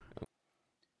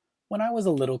When I was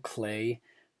a little clay,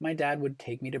 my dad would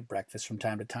take me to breakfast from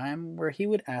time to time where he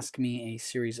would ask me a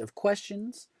series of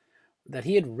questions that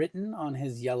he had written on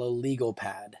his yellow legal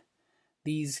pad.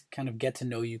 These kind of get to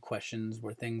know you questions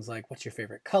were things like what's your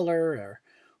favorite color or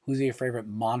who's your favorite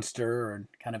monster or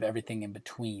kind of everything in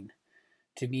between.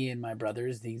 To me and my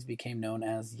brothers, these became known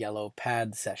as yellow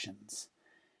pad sessions.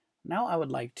 Now I would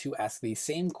like to ask these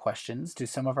same questions to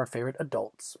some of our favorite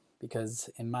adults because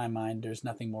in my mind there's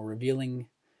nothing more revealing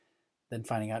than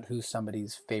finding out who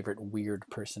somebody's favorite weird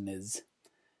person is.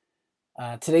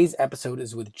 Today's episode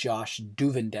is with Josh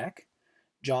Duvendek.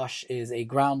 Josh is a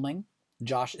groundling.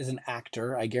 Josh is an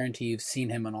actor. I guarantee you've seen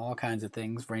him in all kinds of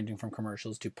things, ranging from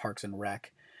commercials to Parks and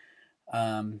Rec.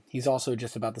 He's also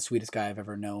just about the sweetest guy I've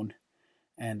ever known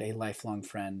and a lifelong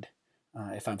friend,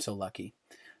 if I'm so lucky.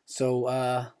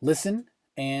 So listen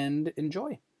and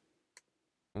enjoy.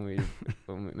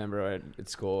 Remember at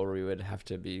school where we would have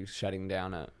to be shutting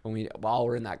down while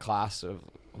we're in that class of,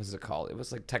 what is it called? It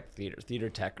was like theater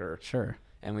tech or Sure.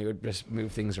 And we would just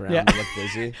move things around to look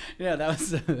busy. Yeah, that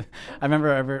was. I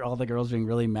remember all the girls being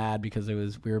really mad because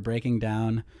we were breaking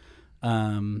down.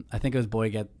 I think it was boy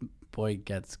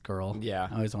gets girl. Yeah,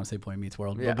 I always want to say boy meets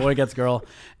world. Yeah. But boy gets girl,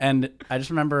 and I just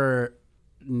remember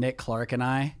Nick Clark and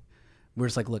I. We're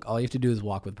just like, look, all you have to do is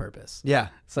walk with purpose. Yeah,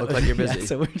 So look like you're busy. Yeah,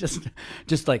 so we're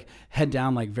just like head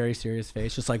down, like very serious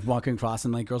face, just like walking across,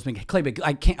 and like girls being Clay, but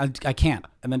I can't,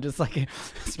 and then just like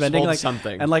spending hold like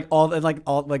something, and like all like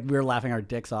we were laughing our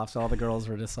dicks off, so all the girls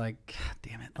were just like, God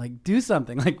damn it, like do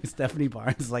something. Like Stephanie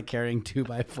Barnes is like carrying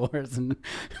 2x4s, and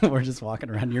we're just walking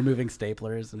around. You're moving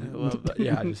staplers, and I love that.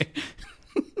 Yeah, just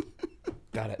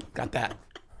got that.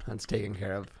 That's taken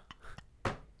care of.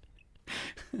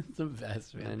 It's the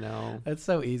best, man. I know. That's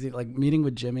so easy. Like meeting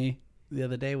with Jimmy the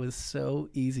other day was so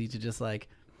easy to just like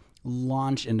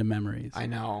launch into memories. I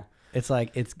know. It's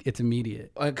like it's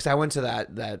immediate. Because I went to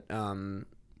that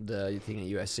the thing at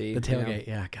USC, The tailgate.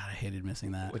 Yeah, God, I hated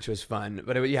missing that. which was fun.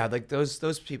 But like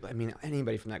those people. I mean,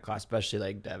 anybody from that class, especially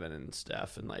like Devin and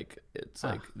Steph, and like it's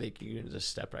like you can just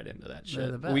step right into that They're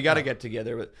shit. the best. We got to get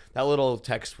together with that little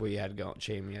text we had going,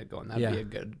 chain we had going. That'd Yeah. be a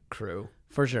good crew.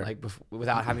 For sure. Like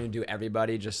without having to do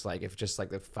everybody, just like if just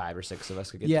like the 5 or 6 of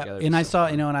us could get Yeah, together. and I saw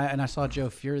and I saw Joe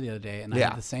Fury the other day, and I Yeah.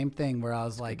 had the same thing where I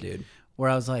was like, dude. where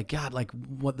I was like, God, like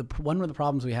one of the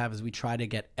problems we have is we try to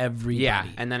get everybody. Yeah,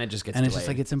 and then it just gets and delayed. it's just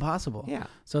like it's impossible. Yeah.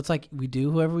 So it's like we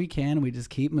do whoever we can, we just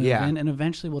keep moving, Yeah. and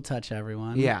eventually we'll touch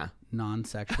everyone. Yeah.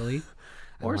 Non-sexually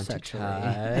I or want to sexually.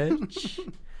 touch.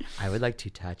 I would like to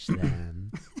touch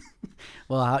them.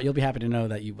 Well, you'll be happy to know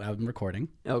that I've been recording.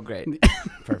 Oh, great.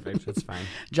 Perfect. That's fine.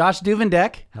 Josh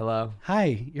Duvendek. Hello.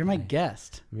 Hi, you're my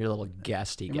guest. I'm your little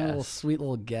guesty You're my little guest. sweet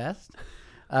little guest.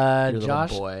 Your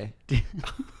Josh, little boy.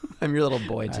 I'm your little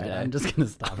boy All right, today. I'm just gonna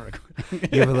stop recording.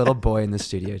 You have a little boy in the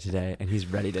studio today, and he's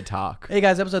ready to talk. Hey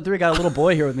guys, episode 3. Got a little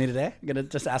boy here with me today. I'm gonna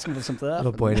just ask him for some stuff.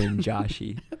 Little boy named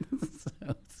Joshy.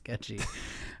 So sketchy.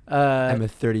 I'm a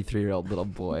 33-year-old little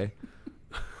boy.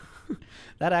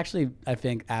 That actually, I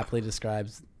think, aptly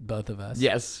describes both of us.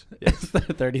 Yes.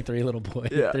 33 little boys.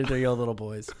 Yeah. 33-year-old little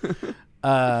boys.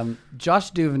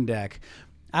 Josh Duvendek,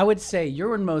 I would say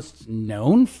you're most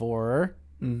known for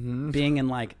being in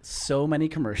like so many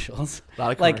commercials. A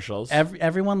lot of Like, commercials.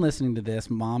 everyone listening to this,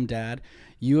 mom, dad,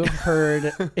 you have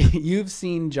heard, you've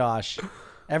seen Josh.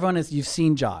 You've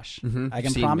seen Josh. I can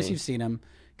Seen promise me. you've seen him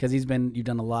because you've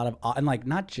done a lot of, and like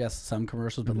not just some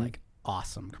commercials, but like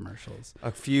awesome commercials. A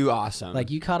few awesome.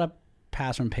 Like you caught a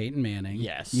pass from Peyton Manning.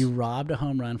 Yes. You robbed a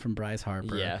home run from Bryce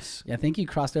Harper. Yes. I think you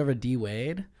crossed over D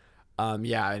Wade.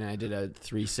 Yeah, and I did a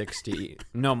 360.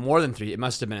 No, more than 3. It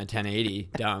must have been a 1080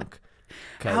 dunk.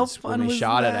 How Because fun when we was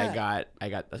shot that?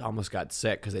 it, I almost got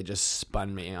sick because they just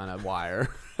spun me on a wire.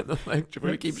 And I'm like, we're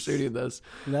gonna keep shooting this.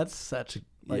 That's such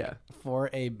Yeah. for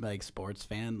a like sports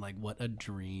fan, like what a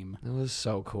dream. It was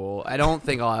so cool. I don't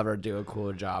think I'll ever do a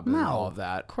cooler job than all of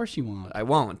that. Of course you won't. I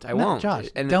won't. I No, won't. Josh,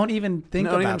 And don't even think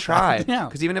don't about even try. that. No.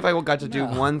 Because even if I got to do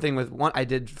No. one thing with one, I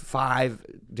did 5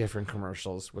 different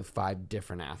commercials with 5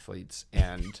 different athletes,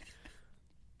 and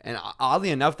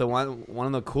oddly enough, the one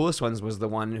of the coolest ones was the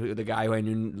guy who I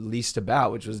knew least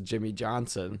about, which was Jimmy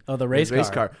Johnson. Oh, the His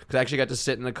race car. Because I actually got to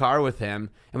sit in the car with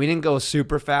him, and we didn't go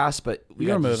super fast, but we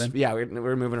You were got to moving. yeah, we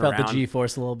were moving Felt around. the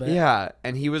G-force a little bit. Yeah,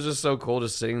 and he was just so cool,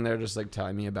 just sitting there, just like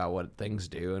telling me about what things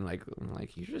do, and like, I'm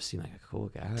like, you just seem like a cool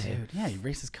guy, Dude, yeah, he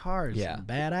races cars. Yeah.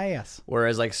 Badass.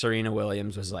 Whereas like Serena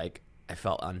Williams was like, I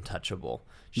felt untouchable.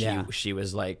 She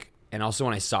was like, and also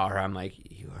when I saw her, I'm like,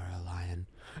 you are a lion.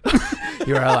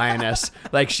 You are a lioness.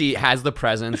 Like she has the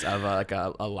presence of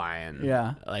a lion.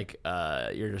 Yeah. Like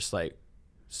you're just like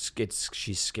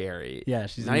she's scary. Yeah,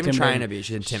 she's not even trying to be.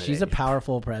 She's intimidating. She's a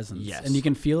powerful presence. Yes. And you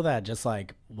can feel that just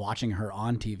like watching her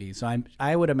on TV. So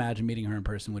I would imagine meeting her in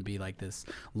person would be like this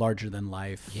larger than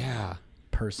life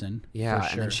person. Yeah. For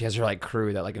sure. And then she has her like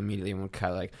crew that like immediately would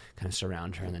kind of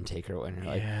surround her and then take her away. And you're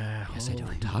like, yes, I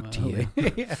don't talk to you.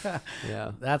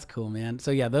 Yeah. That's cool, man.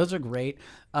 So yeah, those are great.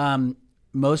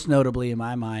 Most notably in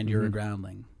my mind, you're a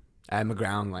groundling. I'm a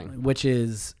groundling. Which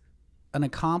is an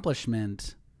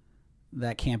accomplishment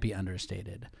that can't be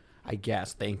understated. I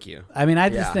guess. Thank you. I mean, I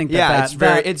just think that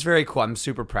it's very cool. I'm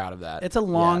super proud of that. It's a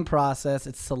long process.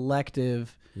 It's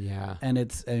selective. Yeah. And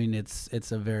it's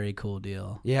a very cool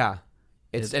deal. Yeah.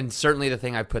 And certainly the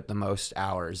thing I put the most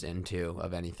hours into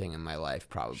of anything in my life,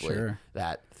 probably. Sure.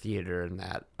 That theater and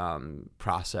that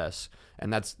process.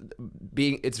 And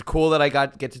it's cool that I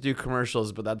get to do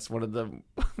commercials, but that's one of the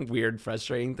weird,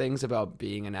 frustrating things about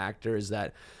being an actor is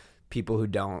that people who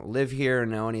don't live here or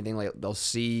know anything, like they'll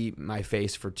see my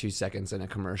face for 2 seconds in a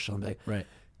commercial and be like, right.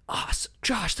 Oh,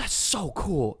 Josh, that's so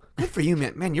cool. Good for you,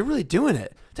 man. Man, you're really doing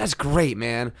it. That's great,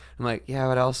 man. I'm like, yeah,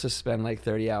 but I also spend like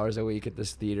 30 hours a week at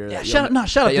this theater. Yeah, shut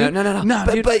up, dude. No,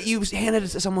 but you handed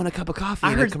someone a cup of coffee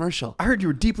in a commercial. I heard you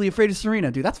were deeply afraid of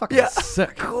Serena, dude. That's fucking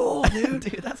sick. Cool, dude.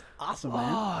 Dude, that's awesome,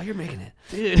 man. Oh, you're making it.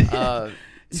 Dude.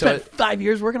 You spent 5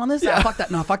 years working on this? Yeah. Fuck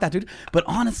that. No, fuck that, dude. But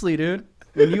honestly, dude,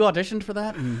 when you auditioned for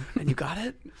that and you got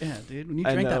it? Yeah, dude. When you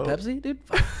drank that Pepsi, dude,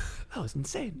 fuck. That was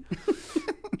insane.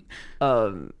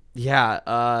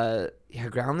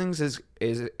 Groundlings is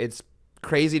it's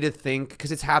crazy to think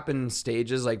because it's happened in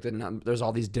stages. Like there's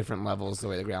all these different levels the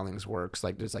way the Groundlings works.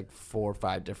 Like there's like 4 or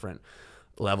 5 different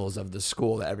levels of the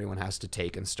school that everyone has to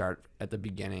take and start at the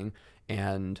beginning.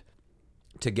 And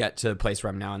to get to the place where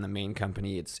I'm now in the main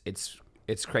company,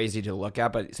 it's crazy to look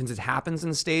at, but since it happens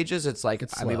in stages, it's like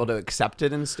I'm able to accept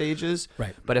it in stages.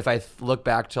 Right. But if I look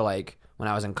back to like when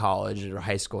I was in college or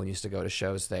high school and used to go to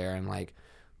shows there and like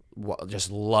just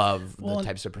love the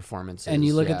types of performances. And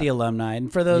you look at the alumni,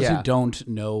 and for those who don't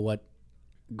know what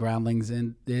Groundlings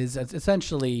is, it's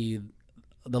essentially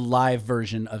the live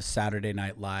version of Saturday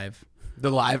Night Live.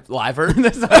 The liver?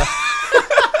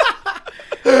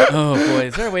 Oh boy,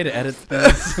 is there a way to edit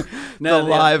this? No, the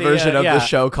live version of the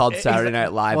show called Saturday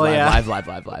Night Live.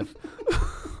 Live.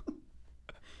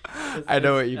 I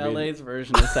know what you mean. LA's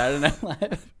version of Saturday Night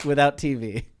Live without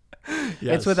TV.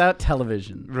 Yes. It's without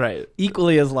television. Right.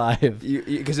 Equally as live.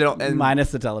 Because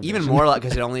minus the television. Even more like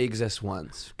because it only exists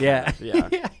once. Yeah. Yeah.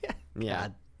 Yeah.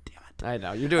 God damn it. I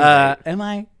know. You're doing great. Am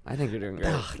I? I think you're doing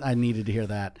great. Ugh, I needed to hear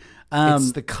that.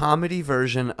 It's the comedy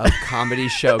version of comedy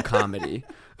show comedy.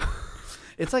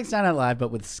 It's like Saturday Night Live, but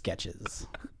with sketches.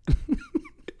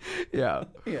 Yeah.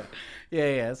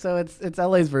 So it's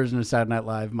LA's version of Saturday Night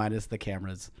Live minus the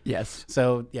cameras. Yes.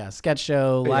 So sketch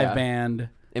show, live band,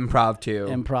 improv too.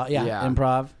 Improv.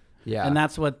 Yeah. And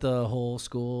that's what the whole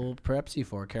school preps you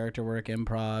for: character work,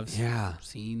 improv,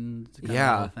 scenes, kind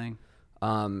of a thing.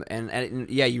 And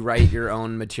you write your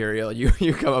own material.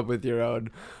 You come up with your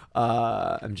own.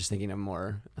 I'm just thinking of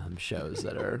more shows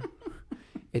that are.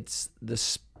 It's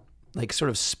this like sort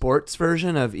of sports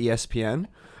version of ESPN.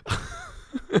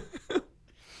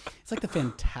 It's like the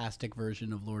fantastic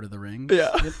version of Lord of the Rings. Yeah.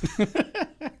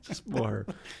 Just more.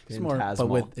 But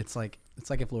it's like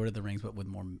if Lord of the Rings, but with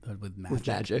magic. With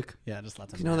magic. Yeah, just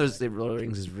lots of. There's the Lord of the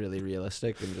Rings is really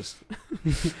realistic and just.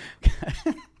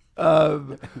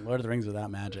 Lord of the Rings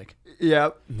without magic.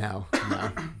 Yep. No.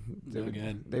 No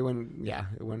good. They wouldn't. Yeah.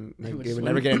 They would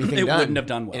never get anything done. They wouldn't have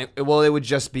done well. It would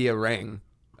just be a ring.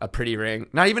 A pretty ring.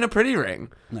 Not even a pretty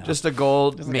ring. No. Just a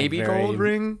gold, maybe gold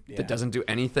ring that doesn't do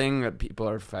anything that people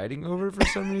are fighting over for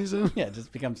some reason. Yeah, it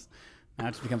just becomes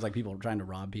like people trying to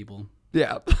rob people.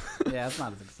 Yeah. Yeah, it's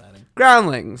not as exciting.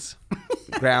 Groundlings.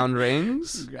 Ground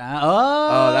rings.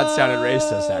 Oh, that sounded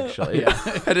racist, actually.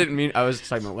 Yeah. I didn't mean, I was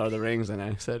talking about Lord of the Rings and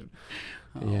I said,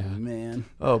 man.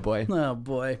 Oh, boy. Oh,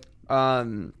 boy.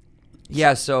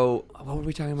 Yeah, so what were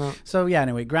we talking about? So,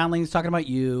 anyway, Groundlings, talking about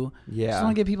you. Yeah. Just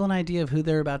want to give people an idea of who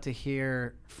they're about to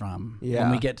hear from. Yeah.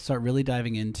 When we start really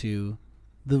diving into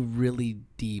the really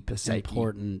deep,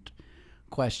 important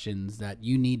questions that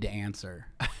you need to answer.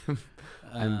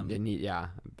 I've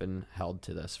been held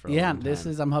to this for a long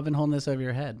time. I'm holding this over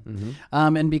your head.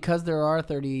 Mm-hmm. And because there are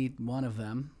 31 of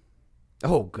them.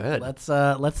 Oh, good. Let's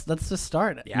just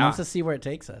start. Yeah. Let's just see where it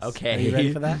takes us. Okay. Are you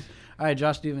ready for that? All right,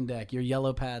 Josh Duvendeck, your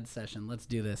yellow pad session. Let's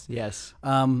do this. Yes.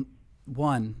 One,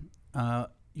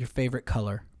 your favorite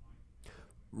color?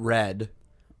 Red,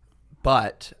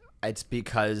 but it's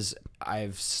because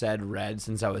I've said red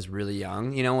since I was really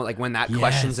young. You know, like when that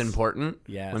question's important.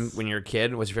 Yes. When you're a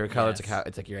kid, what's your favorite color? Yes.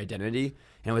 It's like your identity,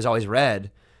 and it was always red.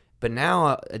 But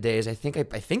nowadays, I think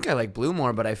I like blue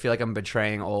more, but I feel like I'm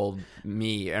betraying old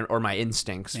me or my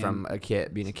instincts from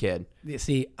being a kid.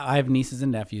 See, I have nieces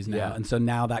and nephews now, Yeah. and so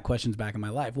now that question's back in my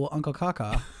life. Well, Uncle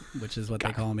Kaka, which is what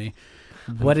they call me,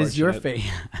 what is your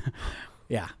favorite?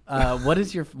 Yeah.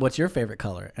 What's your favorite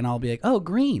color? And I'll be like, oh,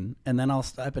 green. And then I'll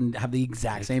stop and have the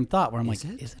exact same thought where I'm like,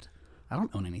 is it? I don't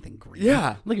own anything green.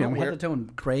 Yeah. Look at me. I'm head to toe in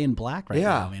gray and black right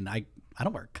now. I mean, I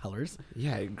don't wear colors.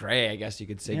 Yeah, gray. I guess you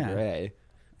could say gray.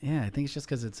 Yeah, I think it's just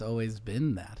because it's always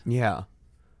been that. Yeah.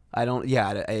 I don't.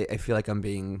 Yeah, I feel like I'm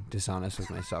being dishonest with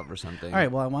myself or something. All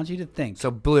right. Well, I want you to think.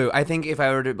 So blue. I think if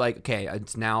I were to okay,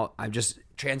 it's now I'm just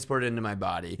transported into my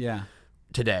body. Yeah.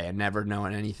 Today, I've never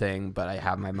known anything, but I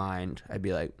have my mind. I'd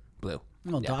be like blue.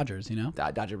 Well, Dodgers,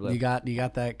 Dodger blue. You got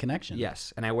that connection.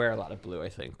 Yes, and I wear a lot of blue. I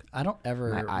think I don't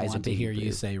ever My eyes want are to hear blue.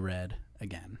 you say red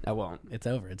again. I won't. It's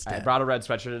over. It's dead. I brought a red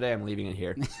sweatshirt today. I'm leaving it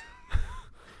here.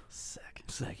 Sick.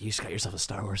 It's like you just got yourself a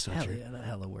Star Wars Hell sweatshirt. yeah, that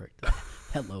hella worked.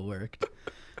 Hella worked.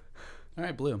 All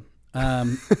right, Blue.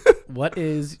 What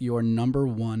is your number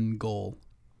one goal?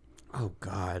 Oh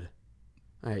God,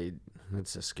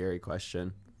 that's a scary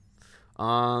question.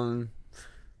 One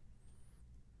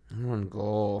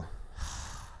goal.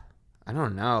 I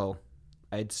don't know.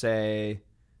 I'd say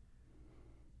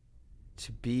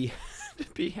to be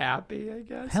happy, I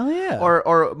guess. Hell yeah.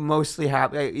 Or mostly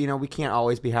happy. You know, we can't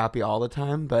always be happy all the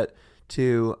time, but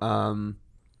to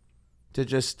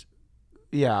just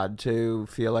to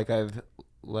feel like I've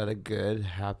led a good,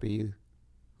 happy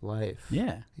life.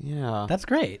 Yeah. Yeah. That's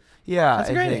great. Yeah. That's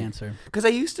a great answer. Because I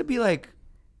used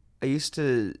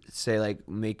to say like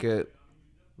make a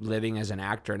living as an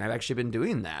actor, and I've actually been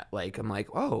doing that. Like I'm like,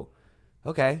 oh,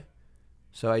 okay,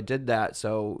 so I did that.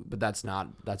 So, but that's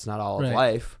not all of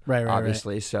life, right?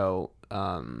 Obviously, right. So,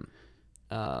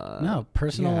 no,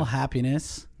 personal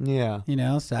happiness. Yeah, you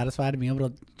know, satisfied to be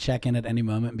able to check in at any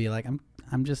moment and be like,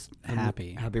 I'm just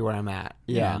happy, happy where I'm at.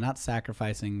 Yeah, not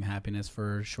sacrificing happiness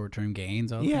for short-term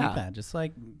gains. Like that. Just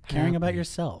like caring about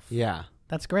yourself. Yeah,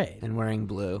 that's great. And wearing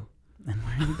blue.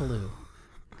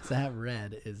 That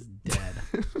red is dead.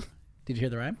 Did you hear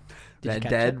the rhyme?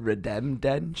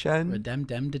 Redemption.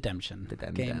 Redemption.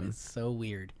 Game is so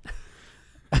weird.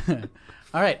 All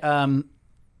right.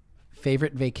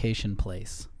 Favorite vacation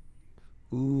place?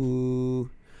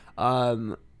 Ooh.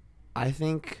 I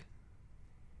think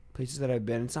places that I've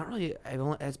been. It's not really.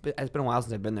 It's been a while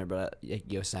since I've been there, but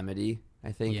Yosemite,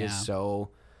 I think, is so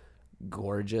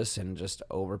gorgeous and just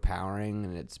overpowering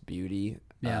in its beauty.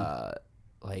 Yeah.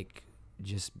 Like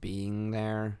just being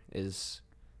there is,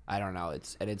 I don't know.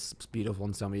 It's beautiful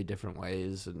in so many different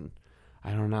ways, and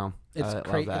I don't know. It's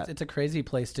it's a crazy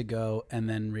place to go, and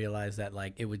then realize that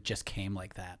like it just came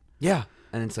like that. Yeah,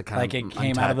 and it's like it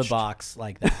came out of the box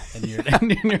like that, and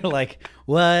you're like,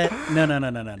 what? No.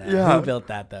 Yeah. Who built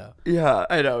that though? Yeah,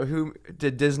 I know. Who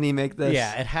did Disney make this?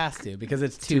 Yeah, it has to because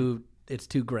it's too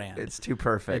grand. It's too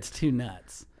perfect. It's too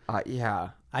nuts. Yeah.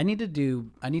 I need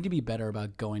to be better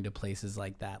about going to places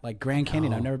like that. Like Grand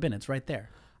Canyon, I've never been. It's right there.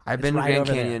 I've been to Grand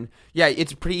Canyon. There. Yeah,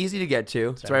 it's pretty easy to get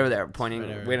to. It's right over there. Pointing.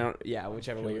 Right we don't. Yeah,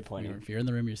 whichever way you're pointing. If you're in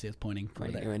the room, you see us pointing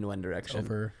in one direction.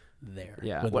 Over there.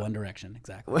 Yeah. With one direction,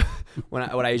 exactly.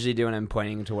 What I usually do when I'm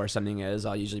pointing to where something is,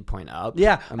 I'll usually point up.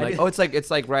 Yeah. I'm like, oh, it's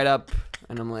like right up,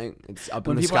 and I'm like, it's up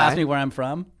in the sky. When people ask me where I'm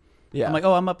from, yeah, I'm like,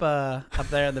 oh, I'm up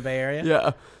there in the Bay Area.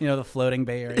 Yeah. You know, the floating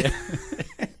Bay Area.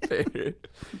 It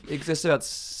exists about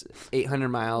 800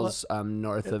 miles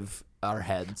north of our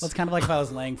heads. Well, it's kind of like if I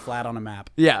was laying flat on a map.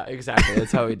 Yeah, exactly.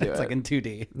 That's how we do it. It's like in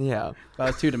 2D. Yeah. If I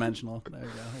was two-dimensional, there you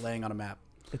go, laying on a map.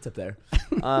 It's up there.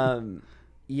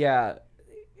 Yeah.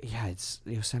 Yeah,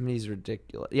 Yosemite's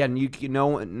ridiculous. Yeah, and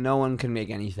no one can make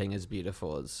anything as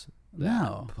beautiful as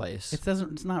that place.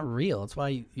 It's not real. It's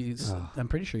why I'm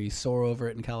pretty sure you soar over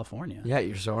it in California. Yeah,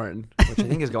 you're soaring, which I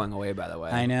think is going away, by the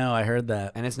way. I know, I heard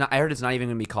that. And I heard it's not even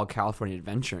going to be called California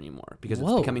Adventure anymore because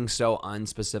it's becoming so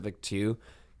unspecific to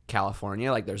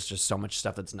California. Like there's just so much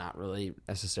stuff that's not really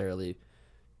necessarily.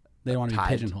 They don't want to be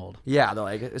pigeonholed. Yeah, they're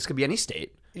like, this could be any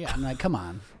state. Yeah, I'm like, come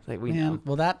on. Like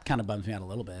well, that kind of bums me out a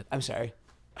little bit. I'm sorry.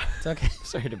 It's okay.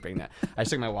 Sorry to bring that. I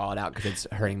just took my wallet out because it's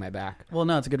hurting my back. Well,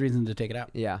 no, it's a good reason to take it out.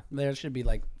 Yeah. There should be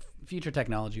like future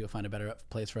technology will find a better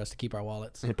place for us to keep our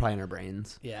wallets. And probably in our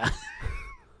brains. Yeah.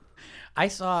 I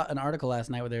saw an article last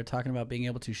night where they were talking about being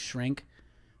able to shrink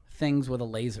things with a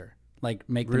laser, like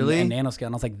make them a nanoscale.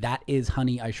 And I was like, that is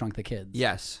Honey, I Shrunk the Kids.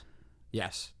 Yes.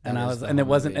 And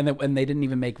they didn't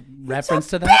even make reference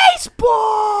to that.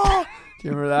 Baseball. Do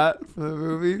you remember that from the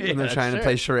movie? When they're trying to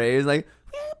play charades, like.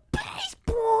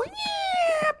 Baseball,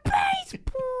 yeah,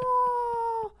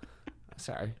 baseball.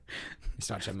 Sorry, it's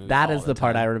not a movie. That is the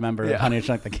part I remember of Honey, I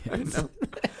Shrunk the Kids.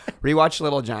 Rewatched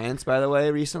Little Giants, by the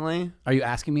way, recently. Are you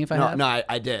asking me if I No, have? no,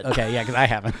 I did. Okay, yeah, because I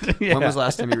haven't. Yeah. When was the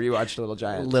last time you rewatched Little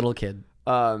Giants? Little kid.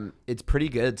 It's pretty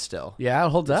good still. Yeah, it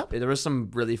holds up. There was some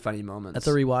really funny moments. That's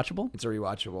a rewatchable. It's a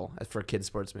rewatchable for kids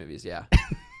sports movies. Yeah,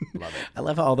 love it. I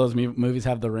love how all those movies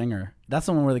have the ringer. That's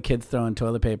the one where the kids throwing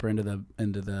toilet paper into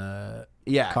the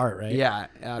cart, right? Yeah,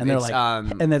 And they're like,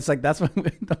 and it's like that's one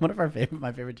of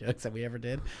my favorite jokes that we ever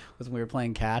did was when we were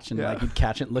playing catch and like you'd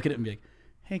catch it, look at it, and be like,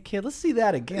 "Hey kid, let's see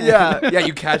that again." yeah.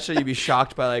 You catch it, you'd be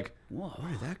shocked by like, whoa,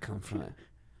 where did that come from?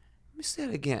 Let me see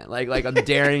that again. Like I'm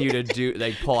daring you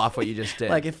to pull off what you just did.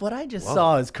 Like if what I just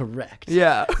saw is correct,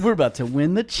 yeah, we're about to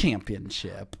win the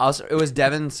championship. Also, it was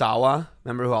Devon Sawa.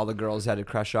 Remember who all the girls had a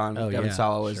crush on? Oh, Devon yeah,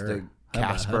 Sawa was sure. the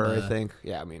Casper, Hubba. I think.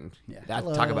 Yeah, I mean, that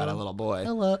Hello. talk about a little boy.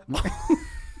 Hello.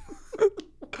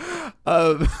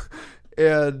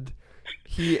 And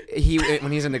he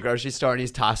when he's in the grocery store and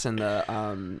he's tossing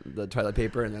the toilet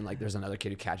paper, and then like there's another kid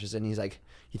who catches it, and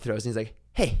he throws, and he's like,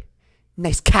 "Hey,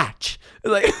 nice catch!"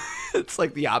 Like it's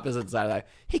like the opposite side. Like,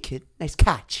 "Hey kid, nice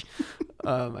catch."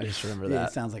 I just remember Yeah, that.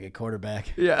 it sounds like a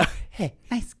quarterback. Yeah. Hey,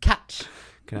 nice catch.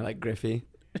 Kind of like Griffey.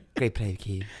 Great play,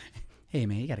 kid. Hey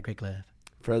man, you got a great glove.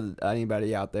 For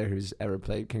anybody out there who's ever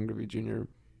played Ken Griffey Jr.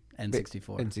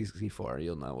 N64. N64,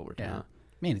 you'll know what we're talking Yeah. about.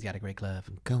 Man, he's got a great glove.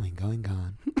 Going,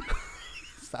 gone.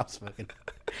 Stop smoking.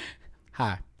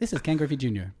 Hi, this is Ken Griffey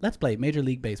Jr. Let's play Major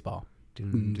League Baseball.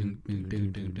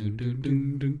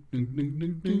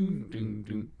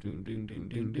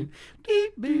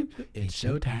 It's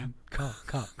showtime.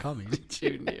 Call me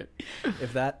Junior.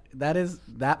 If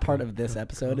that part of this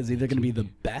episode is either going to be the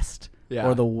best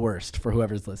or the worst for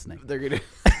whoever's listening. They're going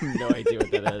to have no idea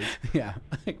what that is. Yeah,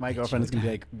 like my girlfriend is going to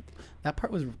be like, that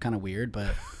part was kind of weird,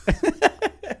 but.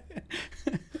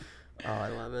 Oh, I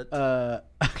love it.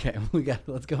 Okay,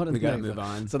 let's go on to the We gotta next move one.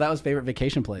 on. So that was favorite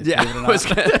vacation place. Yeah, believe it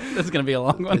or not. This is gonna be a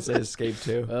long one. It's an escape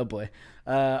too. Oh boy.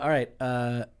 All right.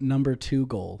 Number 2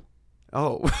 goal.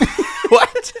 Oh,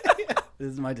 what?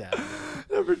 This is my dad.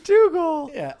 Number 2 goal.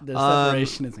 Yeah, the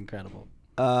separation is incredible.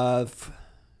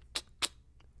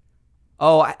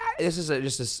 This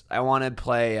is I want to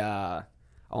play. I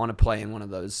want to play in one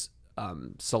of those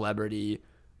celebrity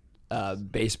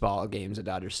baseball games at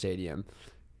Dodger Stadium.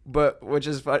 But which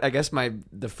is, I guess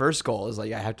the first goal is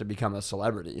like I have to become a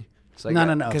celebrity. It's like, No.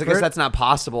 Because I guess that's not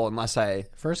possible unless I.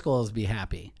 First goal is be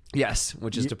happy. Yes,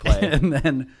 which is to play. And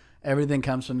then everything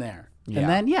comes from there. Yeah.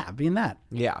 And then being that.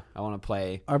 Yeah, I want to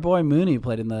play. Our boy Mooney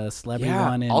played in the celebrity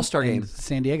one in All-Star in game.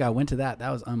 San Diego. I went to that. That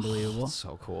was unbelievable.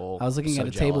 So cool. I was looking So at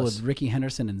a table jealous. with Ricky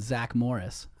Henderson and Zach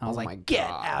Morris. I was Oh my like, get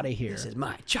God. out of here. This is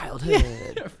my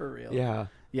childhood. For real. Yeah.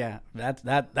 Yeah,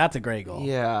 that's a great goal.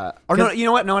 Yeah. Or no, you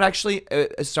know what? No, it actually.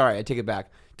 Sorry, I take it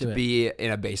back. To Do it. be in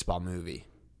a baseball movie.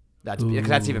 That's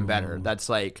even better. That's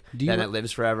like Do you- it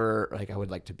lives forever. Like I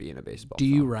would like to be in a baseball. Do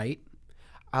film. you write?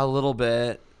 A little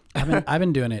bit. I've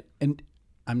been doing it, and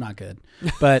I'm not good.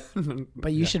 But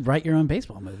you should write your own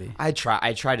baseball movie. I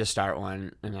tried to start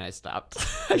one and then I stopped.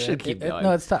 I should keep going.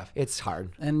 No, it's tough, It's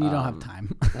hard. and you don't have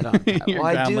time. I don't. Your Well,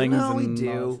 I do. groundlings No, we and all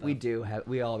do. that We stuff. do have.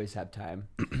 We always have time.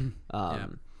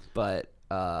 But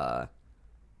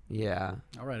yeah.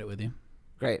 I'll write it with you.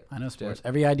 Great. I know Let's do sports. it.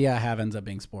 Every idea I have ends up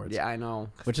being sports. Yeah, I know.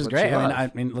 Which is What great. you love.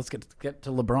 I mean, let's get to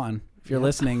LeBron. If you're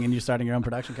listening and you're starting your own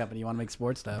production company, you want to make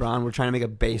sports stuff. Bron, we're trying to make a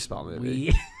baseball movie.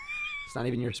 It's not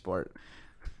even your sport.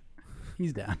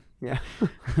 He's down. Yeah.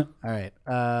 All right.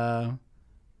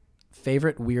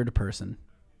 Favorite weird person.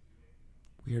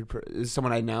 Is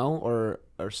someone I know or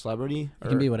celebrity? It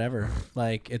can be whatever.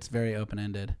 Like, it's very open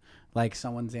ended. Like,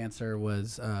 someone's answer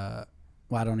was, well,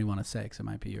 I don't even want to say because it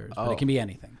might be yours, but Oh. it can be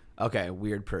anything. Okay,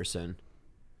 weird person.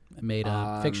 Made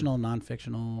up, fictional,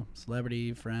 non-fictional,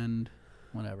 celebrity, friend,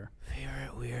 whatever.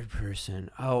 Favorite weird person.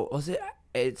 Oh, was it?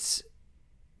 It's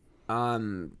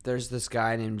there's this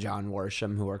guy named John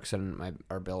Worsham who works in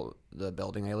the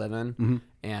building I live in, Mm-hmm.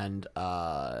 and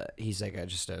he's like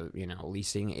just a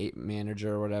leasing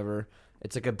manager or whatever.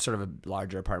 It's like a sort of a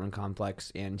larger apartment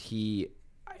complex, and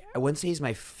I wouldn't say he's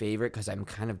my favorite because I'm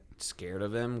kind of scared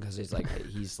of him because he's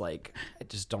like I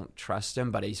just don't trust him,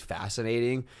 but he's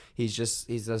fascinating. He's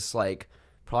this like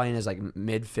probably in his like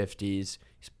mid 50s.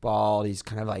 He's bald. He's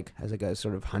kind of like has like a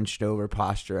sort of hunched over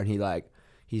posture, and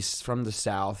he's from the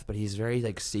South, but he's very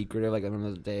like secretive. Like I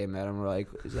remember the day I met him,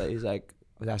 he's like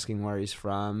was asking where he's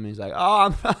from. He's like,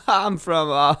 oh, I'm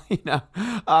from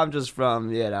I'm just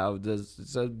from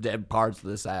just dead parts of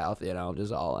the South,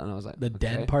 just all. And I was like, The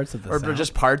dead parts of the or South?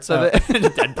 just parts of it, the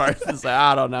dead parts of the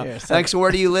South. I don't know. Yeah, so- Like, so where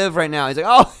do you live right now? He's like,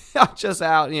 oh, I'm just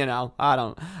out,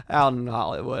 out in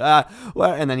Hollywood.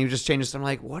 And then he just changes. I'm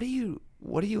like, what are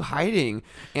you hiding?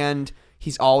 And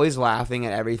he's always laughing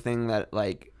at everything that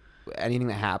like anything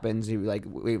that happens, he would like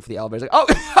wait for the elevator. Like,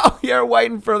 oh, you're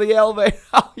waiting for the elevator.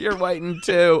 Oh, you're waiting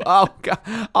too. Oh,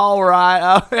 God. All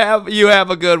right. You have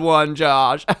a good one,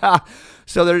 Josh.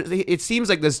 So it seems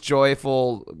like this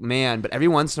joyful man, but every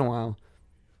once in a while,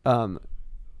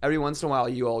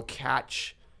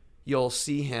 you'll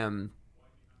see him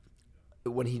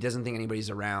when he doesn't think anybody's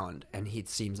around, and he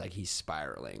seems like he's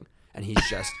spiraling, and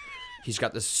he's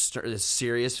got this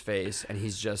serious face, and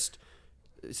he's just.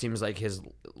 It seems like his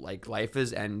life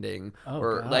is ending,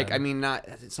 or God. like, I mean,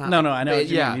 it's not. No, I know what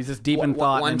you mean. He's just deep in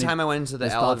thought. One time I went into the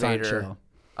his thoughts aren't elevator.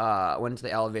 chill. Went to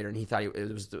the elevator, and he thought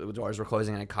the doors were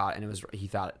closing, and he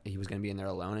thought he was going to be in there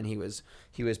alone, and he was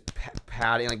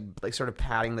patting sort of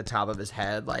patting the top of his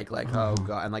head like oh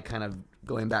God, and like kind of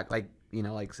going back like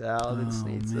this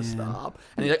needs to stop,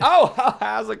 and he's like, oh,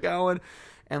 how's it going?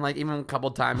 And like even a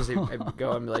couple times I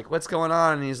go and be like, what's going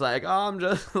on? And he's like, oh, I'm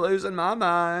just losing my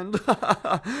mind.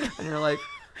 And you're like,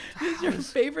 He's your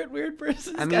favorite weird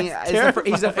person. I mean,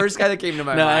 he's the first guy that came to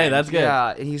my mind. Hey, that's good.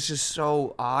 Yeah, and he's just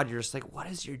so odd. You're just like, what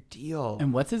is your deal?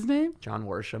 And what's his name? John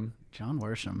Worsham. John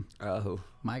Worsham. Oh,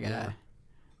 My guy. Yeah.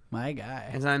 My guy.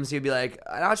 And sometimes he'd be like,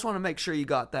 I just want to make sure you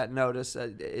got that notice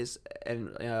about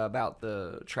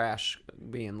the trash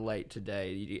being late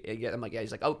today. I'm like, yeah.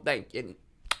 He's like, oh, thank you.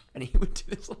 And he would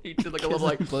do this. He did like a little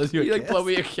like blows you a kiss? blow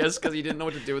me a kiss because he didn't know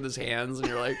what to do with his hands. And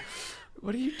you're like,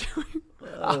 what are you doing?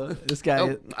 This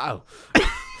guy. Oh.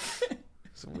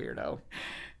 It's a weirdo.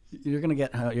 You're gonna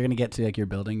get to like your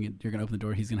building. You're gonna open the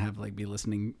door. He's gonna have like be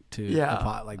listening to a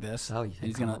pot like this. Oh, you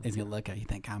he's gonna look at you.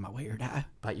 Think I'm a weirdo?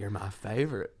 But you're my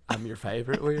favorite. I'm your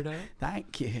favorite weirdo.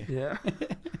 Thank you. Yeah.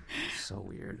 So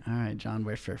weird. All right, John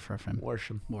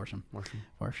Worsham.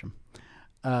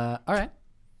 All right.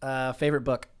 Favorite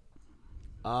book.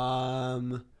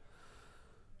 Don't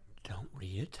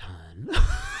read a ton.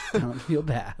 Don't feel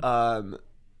bad.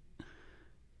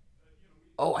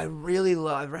 I really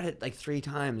love. I've read it like 3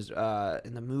 times.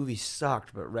 And the movie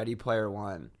sucked, but Ready Player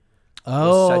One.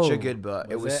 Was such a good book.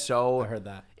 It was so. I heard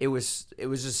that. It was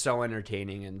just so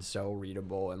entertaining and so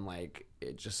readable, and like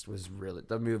it just was really.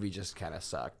 The movie just kind of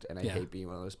sucked, and I hate being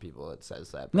one of those people that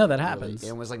says that. No, that happens.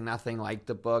 It was like nothing like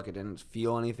the book. It didn't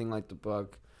feel anything like the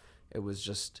book. It was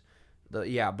just but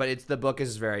the book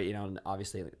is very,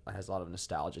 obviously it has a lot of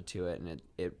nostalgia to it, and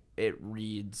it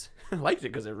reads. I liked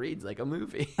it because it reads like a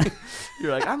movie.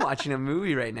 You're like, I'm watching a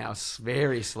movie right now,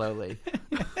 very slowly.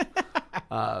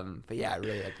 But yeah, I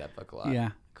really like that book a lot.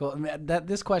 Yeah, cool. I mean,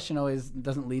 this question always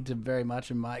doesn't lead to very much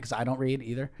because I don't read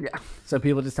either. Yeah. So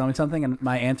people just tell me something, and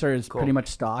my answer is pretty much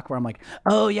stock, where I'm like,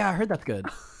 oh yeah, I heard that's good.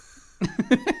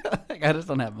 Like, I just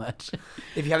don't have much.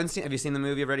 Have you seen the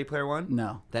movie of Ready Player One?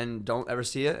 No. Then don't ever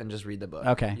see it and just read the book.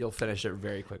 Okay. You'll finish it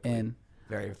very quickly. And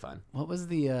very fun. what was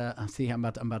the? See, I'm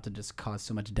about to just cause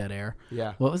so much dead air.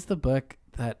 Yeah. What was the book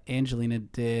that Angelina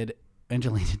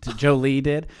Jolie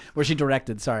did, where she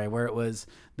directed? Sorry, where it was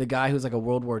the guy who's like a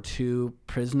World War II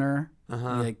prisoner. He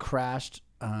like crashed.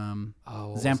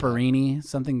 Zamperini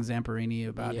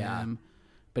about him.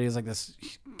 But he was like this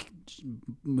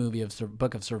movie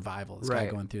book of survival. This guy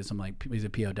going through he's a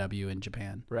POW in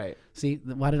Japan. Right. See,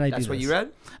 why did I do this? That's what you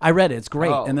read? I read it. It's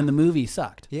great. Oh. And then the movie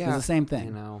sucked. Yeah. It was the same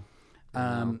thing.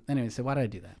 Anyway, so why did I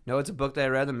do that? No, it's a book that I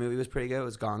read. The movie was pretty good. It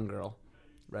was Gone Girl.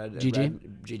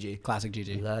 Gigi. Classic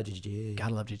Gigi. I love Gigi.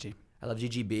 Gotta love Gigi. I love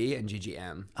GGB and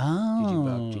GGM. Oh. Gigi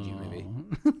book, Gigi movie.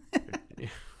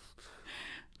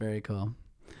 Very cool.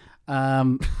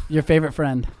 Your favorite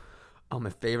friend? Oh, my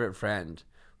favorite friend.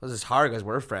 Well, this is hard because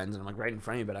we're friends, and I'm like right in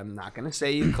front of you, but I'm not going to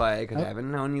say you, Clay, because I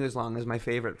haven't known you as long as my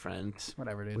favorite friend.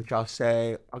 Whatever, dude. Which I'll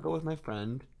go with my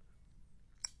friend,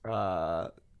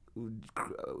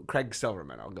 Craig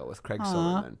Silverman. I'll go with Craig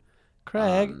Silverman.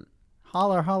 Craig.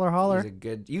 Holler. He's a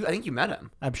good... I think you met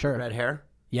him. I'm sure. Red hair?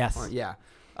 Yes. Yeah.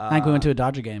 I think we went to a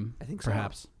Dodger game. I think so.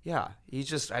 Perhaps. Yeah.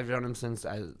 I've known him since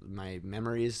my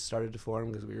memories started to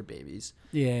form because we were babies.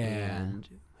 Yeah. And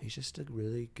he's just a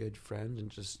really good friend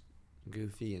and just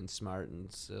goofy and smart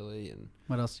and silly. And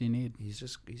what else do you need? He's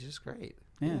just great.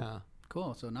 Yeah.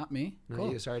 Cool. So not me. No,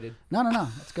 cool. you. Sorry, dude. No.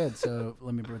 That's good. So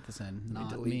let me put this in. Not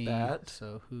delete me. that.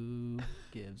 So who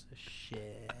gives a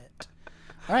shit?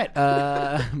 All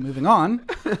right. Moving on.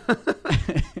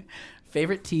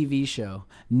 Favorite TV show,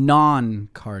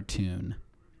 non-cartoon.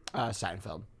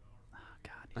 Seinfeld. Oh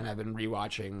God. And I've been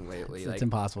rewatching lately. It's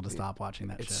impossible to stop watching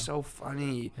that show. It's so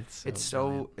funny.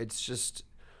 It's just,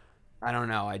 I don't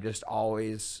know. I just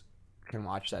always can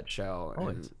watch that show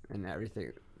and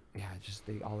everything. Yeah,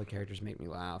 all the characters make me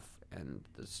laugh, and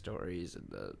the stories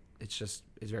and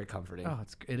it's very comforting. Oh,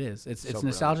 it is. It's So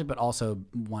nostalgic, but also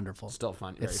wonderful. Still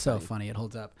fun. Very It's so funny. funny. It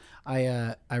holds up.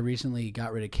 I recently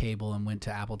got rid of cable and went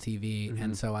to Apple TV, Mm-hmm.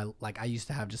 and so I used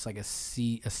to have just like a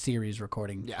series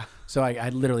recording. Yeah. So I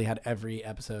literally had every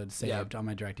episode saved Yep. on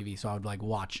my DirecTV, so I would like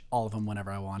watch all of them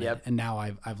whenever I wanted. Yep. And now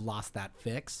I've lost that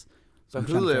fix. So I'm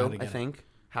trying to figure out how to Hulu, I get it. think,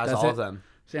 has Does all it? of them.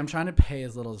 See, I'm trying to pay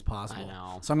as little as possible. I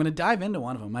know. So I'm going to dive into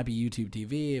one of them. It might be YouTube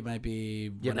TV. It might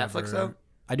be You have whatever. Netflix, though?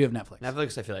 I do have Netflix.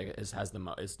 Netflix, I feel like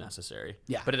is necessary.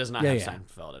 Yeah. But it does not Yeah, have yeah.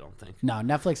 Seinfeld, I don't think. No,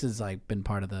 Netflix has like been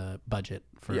part of the budget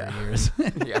for Yeah. years.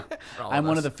 Yeah. for all I'm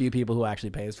one us. of the few people who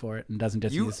actually pays for it and doesn't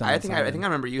just use I think I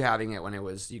remember you having it when it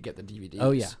was you get the DVDs.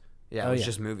 Oh, yeah. Yeah, Oh, it was yeah.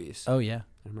 just movies. Oh yeah,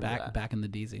 I remember that. back in the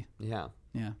DZ. Yeah.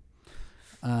 Yeah,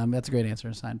 that's a great answer,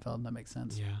 Seinfeld. That makes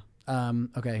sense. Yeah.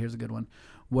 Okay, here's a good one.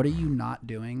 What are you not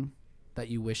doing that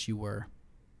you wish you were?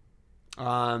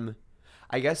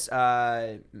 I guess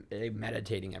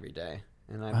meditating every day.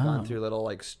 And I've gone through little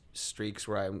like streaks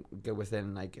where I go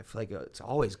within like I feel like it's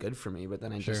always good for me, but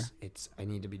then I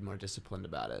need to be more disciplined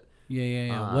about it.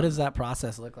 Yeah. What does that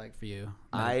process look like for you?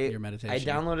 Your meditation. I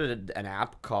downloaded an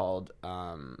app called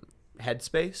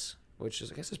Headspace, which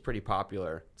is I guess is pretty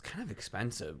popular. It's kind of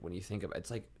expensive when you think about it.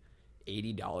 It's like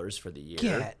 $80 for the year.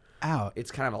 Get out.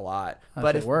 It's kind of a lot, If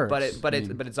but it works, but I it's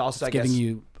mean, but it's also It's I guess giving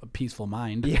you a peaceful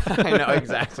mind. yeah, I know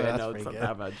exactly. I That's know it's pretty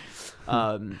not good. that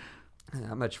much.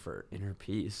 Not much for inner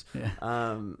peace.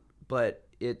 Yeah. But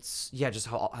it's just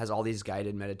has all these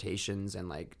guided meditations and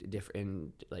like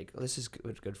different like this is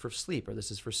good for sleep or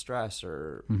this is for stress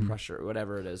or pressure or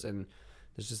whatever it is. And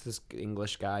there's just this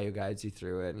English guy who guides you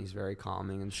through it, and he's very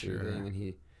calming and soothing, and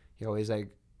he always like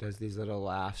does these little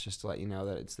laughs just to let you know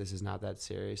that this is not that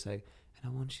serious. Like,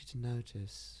 and I want you to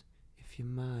notice if your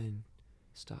mind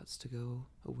starts to go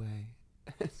away.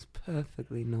 It's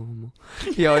perfectly normal.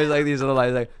 He always like these little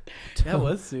lines like, That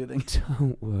was soothing.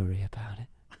 don't worry about it,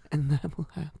 and that will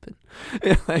happen.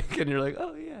 And you're like,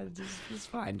 oh yeah, it's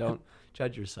fine. Don't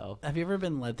judge yourself. Have you ever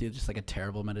been led through just like a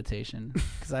terrible meditation?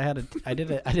 Because I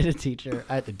did a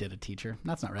teacher.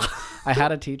 That's not right. I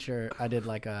had a teacher. I did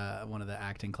like one of the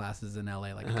acting classes in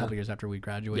LA like a couple years after we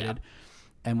graduated,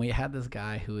 and we had this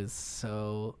guy who was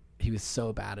so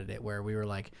bad at it. Where we were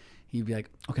like, he'd be like,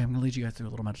 okay, I'm gonna lead you guys through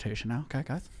a little meditation now. Okay,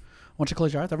 guys, I want you to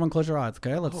close your eyes. Everyone, close your eyes.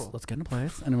 Okay, let's get into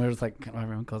place. And we were just like,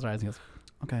 everyone close our eyes. And he goes,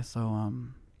 okay, so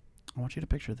I want you to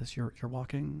picture this. You're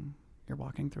walking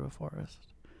through a forest.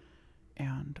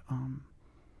 And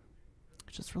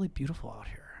it's just really beautiful out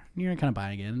here. And you're kind of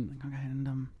buying in. Like, okay,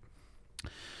 and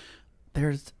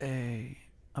there's a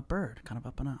bird kind of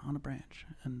up on a branch,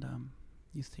 and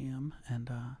you see him, and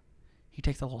he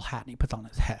takes a little hat and he puts it on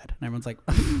his head, and everyone's like,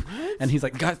 and he's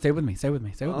like, guys, stay with me.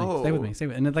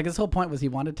 And it's like his whole point was he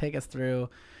wanted to take us through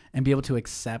and be able to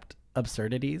accept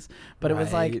absurdities, but it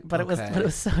was like, but it was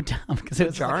so dumb because it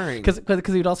was jarring. Because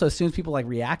he would also, as soon as people like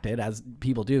reacted, as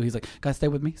people do, he's like, guys, stay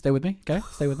with me, okay,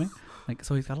 stay with me. Like,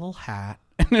 so he's got a little hat,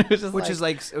 and it was just which is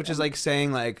like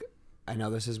saying like, I know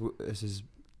this is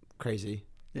crazy.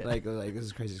 Yeah. Like this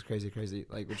is crazy.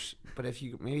 Like, but if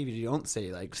you don't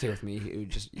say like stay with me, it would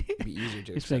just be easier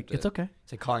to accept like, it's okay.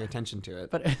 It's like calling attention to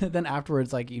it. But then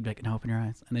afterwards, like you'd be like, no, open your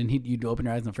eyes, and then you'd open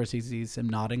your eyes, and the first he sees him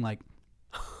nodding, like,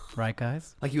 right,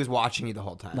 guys, Like he was watching you the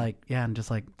whole time. like, yeah, and just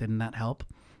like, didn't that help?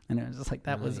 And it was just like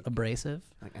that was Like- abrasive.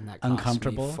 Like, and that cost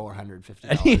uncomfortable. me $450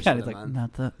 And for he's the like, month.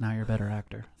 not that. Now you're a better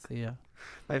actor. See ya.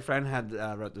 My friend had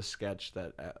wrote this sketch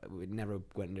that we never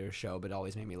went into a show, but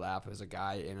always made me laugh. It was a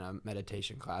guy in a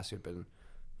meditation class who'd been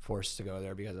forced to go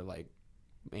there because of like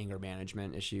anger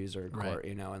management issues or Right.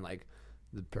 and like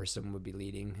the person would be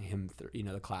leading him through,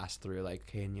 the class through like,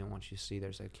 hey, and I want you to see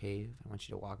there's a cave. I want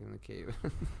you to walk in the cave.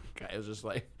 Guy was just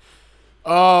like,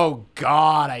 oh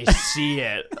God, I see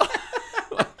it.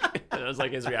 And it was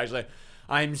like his reaction, like,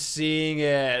 I'm seeing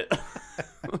it.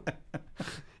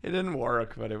 It didn't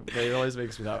work, but it always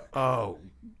makes me laugh. Oh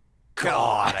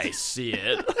God, I see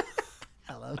it.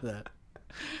 I love that.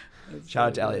 Shout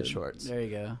out to Elliot Schwartz. There you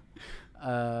go.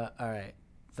 All right,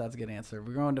 so that's a good answer.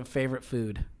 We're going to favorite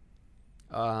food.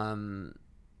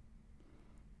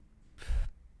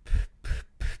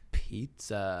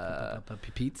 Pizza.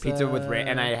 Pizza With ranch,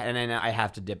 and I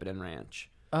have to dip it in ranch.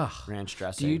 Ugh. Ranch Do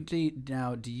dressing. you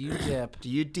dip? Do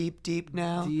you deep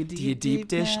now? Do you deep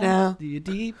dish now? Do you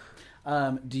deep?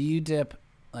 Do you dip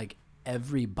like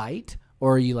every bite,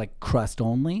 or are you like crust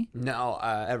only? No,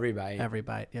 everybody. Every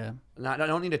bite, yeah. I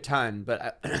don't need a ton,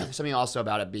 but something also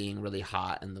about it being really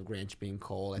hot and the ranch being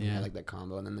cold. I think I Yeah. like that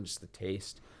combo, and then just the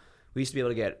taste. We used to be able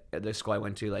to get at the school I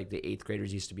went to, like the 8th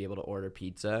graders used to be able to order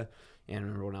pizza. And I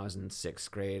remember when I was in 6th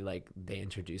grade, like they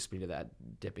introduced me to that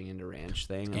dipping into ranch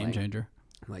thing. Game like, changer.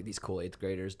 Like these cool 8th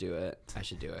graders do it. I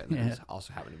should do it. And it's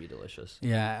also happen to be delicious.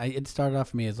 Yeah, it started off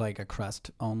for me as like a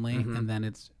crust only, and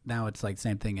then now it's like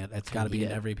same thing. It's got to be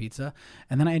in every pizza.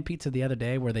 And then I had pizza the other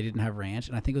day where they didn't have ranch,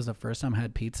 and I think it was the first time I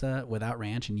had pizza without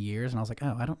ranch in years, and I was like,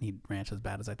 oh, I don't need ranch as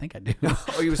bad as I think I do.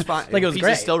 Oh, it was fine. Like it was Pizza's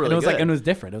great. Still really and it was good. like, and it was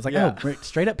different. It was like, oh,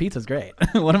 straight up pizza's great.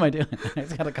 What am I doing? I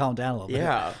just got to calm down a little bit.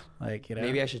 Yeah. Like, you know,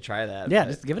 Maybe I should try that. yeah,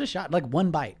 just give it a shot, like one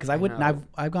bite, because I wouldn't. know.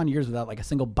 I've gone years without like a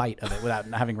single bite of it without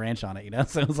having ranch on it. You know,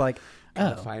 so it was like,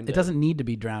 find it it. doesn't need to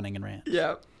be drowning in ranch.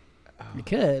 Yeah. It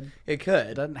could. It could.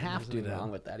 It doesn't have There's to, nothing though.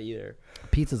 wrong with that either.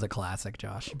 Pizza's a classic,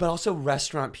 Josh. But also,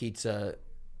 restaurant pizza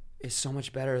is so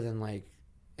much better than like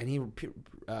any.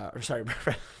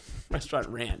 Restaurant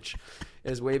ranch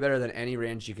is way better than any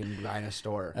ranch you can buy in a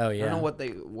store. Oh, I yeah. don't know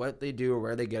what they do or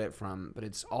where they get it from, but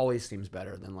it's always seems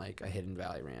better than like a Hidden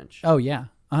Valley Ranch. Oh yeah,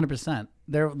 100%.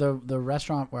 The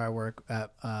restaurant where I work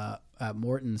at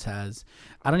Morton's has,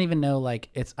 I don't even know, like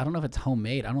I don't know if it's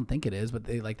homemade. I don't think it is, but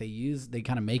they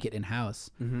kind of make it in house,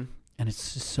 and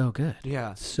it's just so good.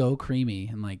 Yeah, It's so creamy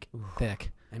and like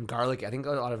thick. and garlic. I think a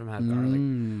lot of them have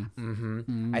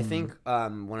garlic. I think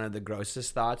one of the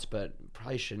grossest thoughts, but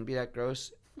probably shouldn't be that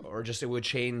gross, or just it would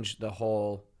change the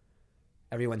whole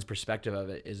everyone's perspective of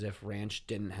it, is if ranch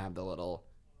didn't have the little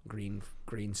green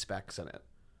specks in it.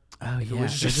 Oh It yeah,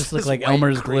 was it just look this like white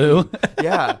Elmer's cream. glue.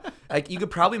 Yeah, like you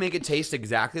could probably make it taste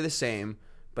exactly the same,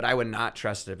 but I would not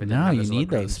trust it if it didn't No, have you those little need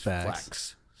green those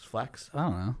specks. Flecks. I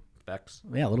don't know. Specks.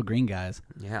 Yeah, little green guys.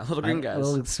 Yeah, little green guys.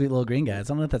 Little sweet little green guys.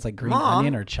 I don't know if that's like green Mom,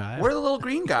 onion or chive. Where are the little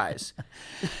green guys?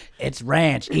 It's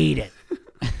ranch. Eat it.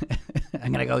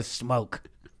 I'm gonna go smoke.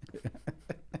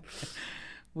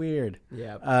 Weird.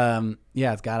 Yeah.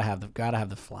 Yeah, it's gotta have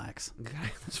the flax.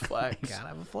 Those flags. Gotta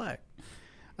have a flag.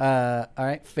 All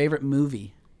right. Favorite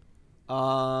movie?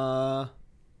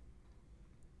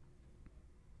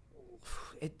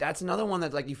 That's another one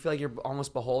that like you feel like you're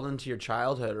almost beholden to your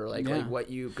childhood, or like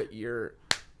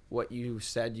what you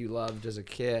said you loved as a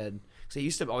kid. So it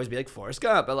used to always be like Forrest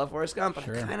Gump. I love Forrest Gump, but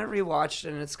Sure. I kind of rewatched it,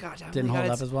 and it's Didn't hold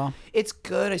up as well. It's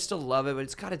good. I still love it, but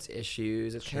it's got its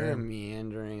issues. It's kind of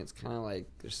meandering. It's kind of like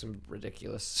there's some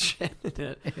ridiculous shit in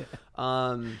it.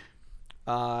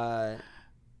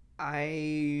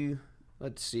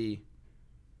 Let's see.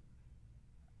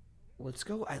 Let's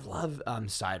go. I love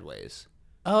Sideways.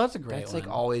 Oh, that's a great That's one. like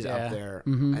always Yeah. up there,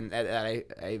 and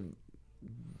I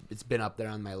it's been up there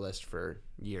on my list for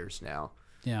years now.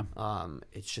 Yeah.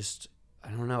 It's just I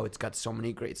don't know. It's got so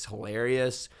many great. It's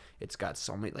hilarious. It's got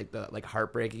so many like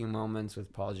heartbreaking moments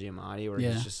with Paul Giamatti where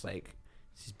Yeah. he's just like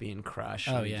he's being crushed.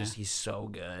 Oh, and yeah. he's so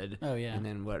good. Oh, yeah. And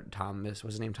then what's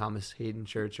his name? Thomas Hayden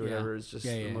Church or whatever. It's just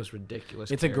the most ridiculous.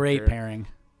 It's a great character. pairing.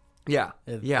 Yeah,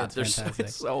 It's fantastic.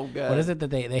 It's so good. What is it that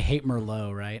they hate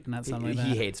Merlot, right? And that's something like that.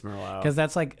 He hates Merlot Because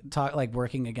that's like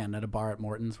working again at a bar at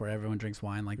Morton's where everyone drinks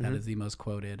wine. Like that is the most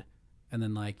quoted. And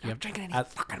then like you have drinking any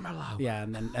fucking Merlot. Yeah,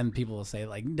 and people will say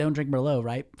like, "Don't drink Merlot,"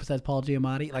 right? Says Paul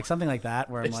Giamatti, like something like that.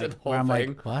 Where I'm said like, the whole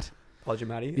thing. what? Paul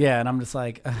Giamatti. Yeah, and I'm just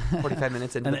like, 45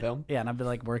 minutes into the film. Yeah, and I've been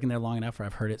like working there long enough where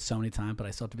I've heard it so many times, but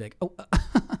I still have to be like, oh,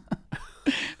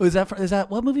 is that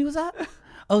what movie was that?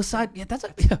 Oh, side. Yeah, that's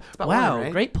wow, one,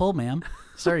 right? great pull, ma'am.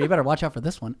 Sir, you better watch out for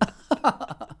this one.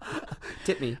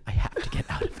 Tip me. I have to get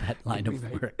out of that line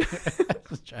of work.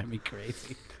 It's driving me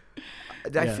crazy.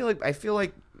 I feel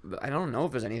like I don't know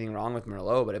if there's anything wrong with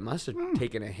Merlot, but it must have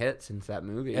taken a hit since that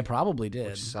movie. It probably did.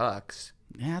 Which sucks.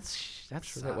 Yeah, that's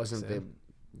Sure, that wasn't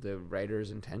the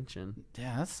writer's intention.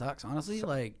 Yeah, that sucks. Honestly,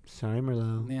 like, Sorry,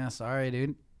 Merlot. yeah, sorry,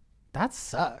 dude. That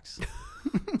sucks.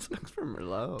 Sucks for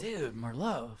Merlot. Dude,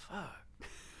 Merlot, fuck.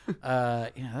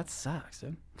 Yeah, that sucks,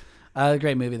 dude.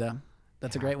 Great movie though.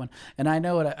 That's a great one. And I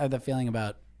know what I have the feeling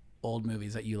about old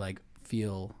movies that you like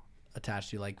feel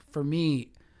attached to. Like for me,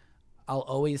 I'll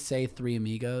always say Three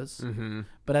Amigos,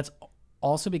 but that's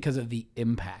also because of the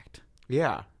impact.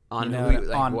 Yeah. On You know, who,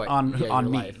 like, on what- on yeah, on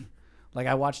your me. life. Like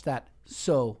I watched that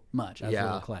so much as Yeah.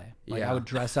 little Clay. Like Yeah. I would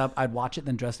dress up. I'd watch it,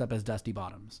 then dress up as Dusty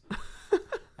Bottoms,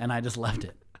 and I just loved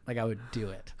it. Like I would do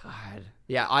it. God.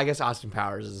 Yeah, I guess Austin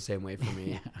Powers is the same way for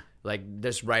me. Like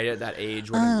just right at that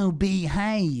age when Oh,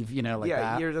 behave, you know, like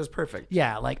that. that was perfect.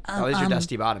 Yeah, like That was your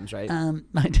Dusty Bottoms, right? I'm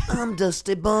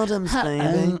Dusty Bottoms,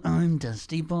 I'm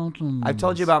Dusty Bottoms. I've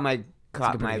told you about my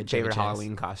pretty my good Chevy favorite Chase.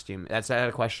 Halloween costume. That's that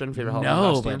a question? Favorite Halloween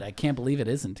No, costume? but I can't believe it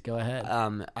isn't. Go ahead.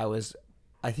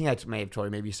 I think I may have told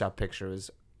you. Maybe you saw a picture.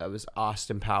 I was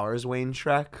Austin Powers, Wayne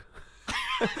Shrek.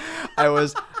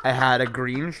 I had a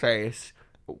green face,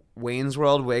 Wayne's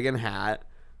World wig and hat,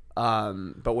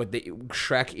 but with the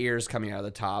Shrek ears coming out of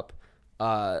the top.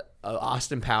 A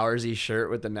Austin Powers-y shirt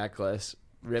with the necklace,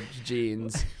 ripped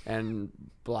jeans and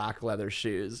black leather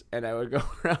shoes, and I would go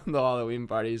around the Halloween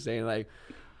party saying like,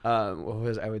 I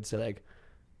would say like,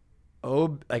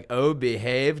 oh,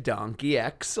 behave, donkey,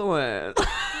 excellent.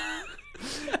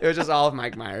 It was just all of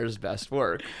Mike Myers' best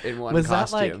work in one Was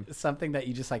costume. that like something that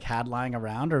you just like had lying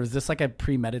around, or was this like a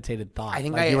premeditated thought? I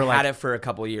think like, I you were had it for a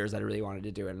couple of years. I really wanted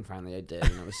to do it, and finally I did,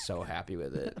 and I was so happy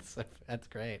with it. That's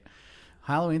great.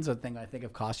 Halloween's a thing I think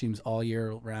of costumes all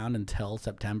year round until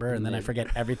September, and then I forget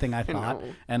everything I thought,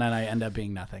 and then I end up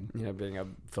being nothing. You know, being a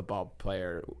football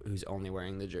player who's only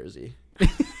wearing the jersey.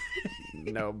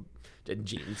 No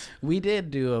jeans. We did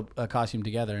do a costume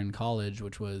together in college,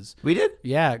 which was We did?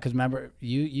 yeah. Because remember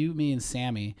you, me, and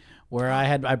Sammy, where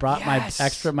I brought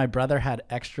my brother had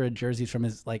extra jerseys from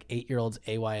his like 8-year-old's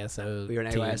AYSO. We were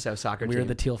an team. AYSO soccer We team. were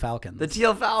the Teal Falcons. The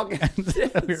Teal Falcons.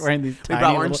 We were wearing these We tiny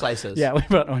brought orange little- slices. Yeah, we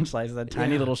brought orange slices. Had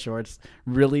tiny little shorts,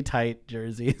 really tight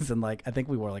jerseys, and like I think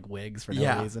we wore like wigs for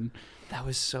no reason. That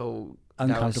was so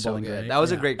Uncomfortable and good. great. That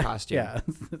was a Yeah. great costume. Yeah,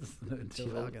 the Teal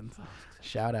Falcons.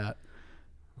 Shout out.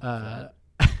 So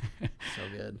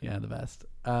good. Yeah, the best.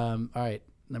 All right,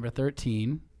 number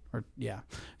 13,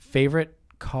 favorite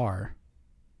car.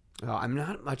 Oh, I'm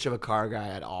not much of a car guy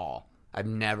at all. I've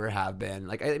never have been.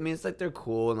 Like, I mean, it's like they're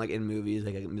cool and like in movies,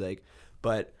 like I can be like,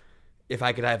 but if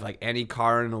I could have like any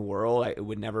car in the world, it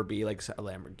would never be like a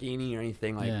Lamborghini or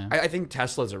anything. Like, Yeah. I think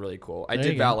Teslas are really cool. I There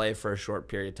did you go. valet for a short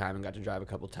period of time and got to drive a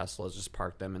couple Teslas, just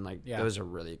park them, and like those are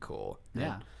really cool.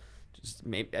 Yeah. And just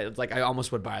maybe it's like I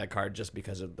almost would buy the car just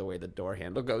because of the way the door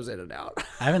handle goes in and out.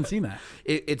 I haven't seen that.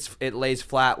 It lays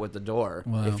flat with the door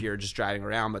Wow. if you're just driving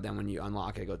around, but then when you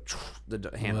unlock it,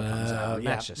 the handle comes out. And Yeah,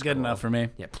 that's just good cool. enough for me.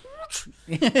 Yeah.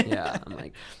 Yeah, I'm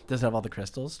like, Does it have all the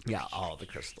crystals? yeah, all the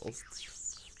crystals.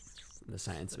 The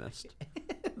science mist.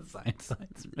 Science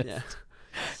mist. Yeah.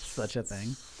 Such a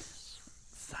thing.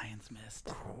 Science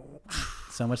mist.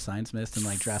 So much science mist in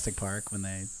like Jurassic Park when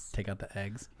they take out the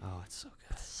eggs Oh, it's so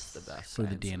good. It's the best. for the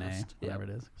science DNA, mist. whatever Yep.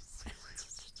 it is.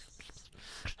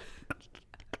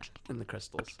 And the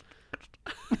crystals.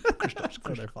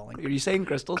 So they're falling. Are you saying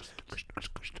crystals?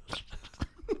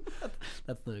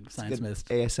 That's the science Good mist.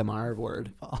 ASMR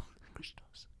word. Fall.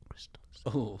 Crystals.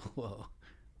 Oh, whoa.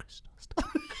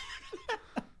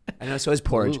 I know, so is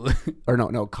porridge. Ooh. Or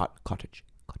no, cottage. Cottage.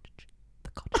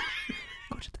 The cottage.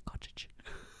 Go to the cottage.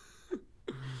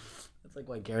 That's like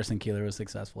why Garrison Keillor was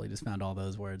successful. He just found all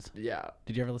those words. Yeah.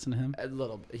 Did you ever listen to him? A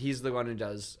little bit. He's the one who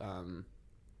does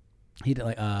He did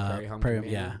like Prairie Home Prairie,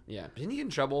 Companion. Yeah. Didn't he get in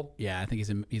trouble? yeah. I think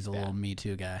he's a little Me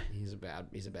Too guy. He's a bad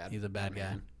He's a bad guy.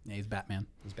 man. Yeah, he's Batman.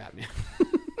 He's Batman.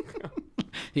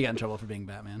 He got in trouble for being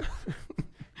Batman.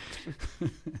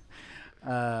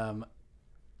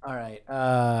 All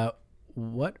right.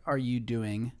 What are you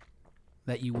doing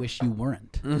that you wish you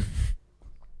weren't?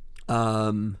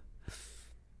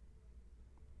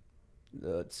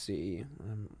 Let's see.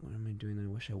 What am I doing that I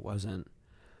wish I wasn't?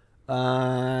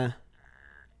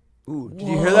 Ooh, did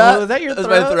you hear Whoa, that? is that your That's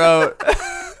my throat.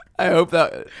 I hope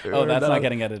that. Oh, that's not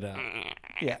getting edited out.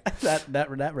 Yeah,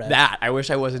 that red. That. I wish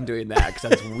I wasn't doing that because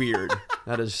that's weird.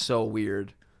 That is so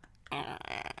weird.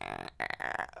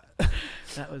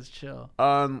 That was chill.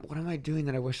 What am I doing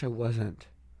that I wish I wasn't?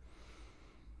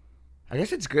 I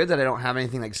guess it's good that I don't have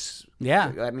anything like.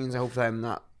 Yeah. That means I hope that I'm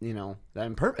not. That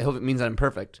I'm perfect. I hope it means that I'm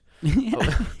perfect.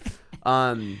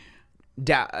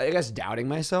 I guess doubting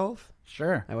myself.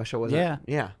 Sure. I wish I wasn't. Yeah.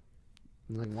 Yeah.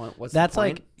 Like, what's That's the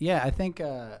point? like, yeah, I think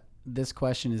this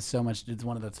question is so much, it's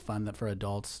one of that's fun that for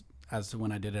adults as to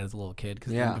when I did it as a little kid.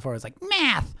 Because Yeah. before I was like,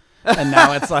 math. And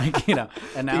now it's like, and now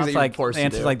Things that it's you're like forced to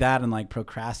answers do. like that and like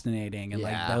procrastinating and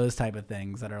like Yeah. those type of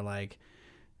things that are like,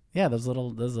 yeah, those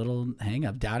little hang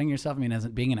up. Doubting yourself. I mean, as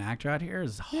being an actor out here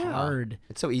is hard.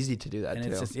 It's so easy to do that And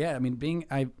too. it's just, yeah, I mean, being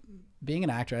an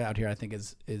actor out here, I think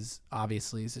is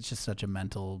obviously, it's just such a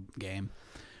mental game.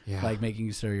 yeah. Like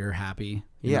making sure you're happy,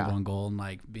 your Yeah. number one goal, and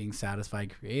like being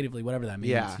satisfied creatively, whatever that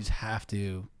means. Yeah. You just have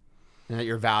to. and that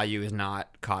your value is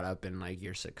not caught up in like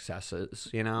your successes.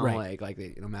 Right. Like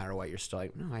no matter what, you're still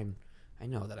like, no, I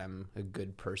know that I'm a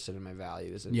good person and my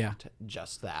values and Yeah.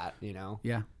 just that.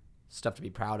 Yeah. Stuff to be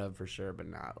proud of for sure, but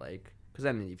not like, because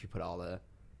then if you put all the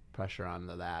pressure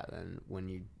onto that, then when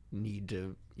you need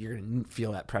to, you're gonna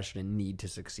feel that pressure to need to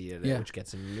succeed at it, Yeah. which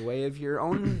gets in the way of your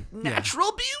own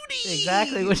natural beauty.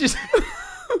 Exactly. Which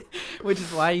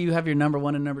is why you have your number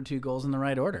one and number two goals in the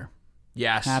right order.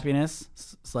 Yes. Happiness,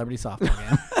 celebrity softball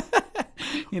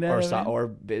game. You know, Baseball, or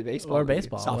movie. baseball,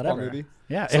 softball whatever. movie.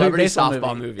 Yeah, Celebrity baseball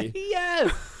softball movie.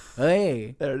 Yes.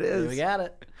 Hey, There it is. we got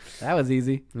it. That was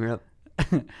easy. Yep.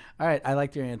 All right, I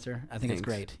liked your answer. I think it's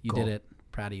Thanks. great. You Cool. did it.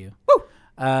 Proud of you.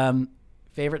 Woo!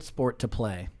 Favorite sport to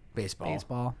play? Baseball.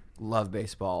 Baseball. love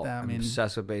baseball. I I'm mean-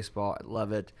 obsessed with baseball. I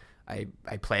love it. I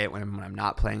play it when I'm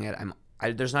not playing it.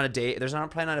 There's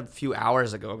probably not a few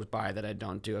hours that goes by that I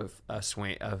don't do a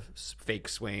fake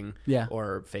swing Yeah.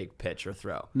 or fake pitch or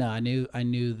throw. No, I knew that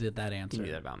You answer.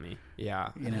 knew that about me. Yeah,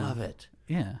 I know. love it.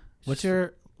 Yeah.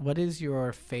 What is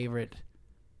your favorite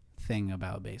thing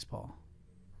about baseball?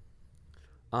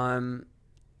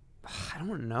 I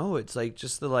don't know. It's like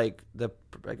just the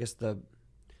I guess the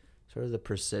sort of the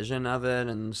precision of it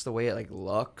and just the way it like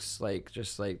looks, like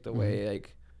just like the way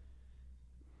like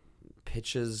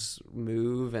pitches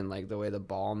move and like the way the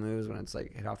ball moves when it's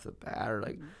like hit off the bat, or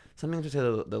like something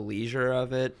to the leisure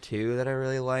of it too that I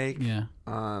really like. Yeah.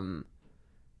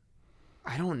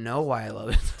 I don't know why I love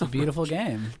it. It's a beautiful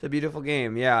game. The beautiful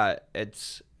game, yeah. And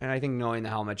I think knowing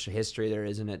how much history there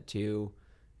is in it too,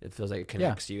 it feels like it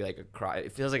connects you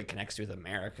it feels like it connects you with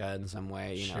America in some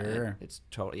way. You know, Sure. it's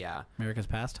totally America's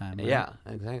pastime. Right? yeah,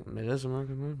 exactly. It is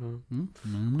America's pastime.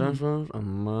 Mm-hmm. That's what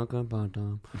America's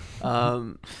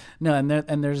pastime. No,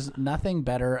 and there's nothing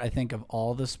better, I think, of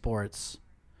all the sports.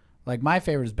 Like my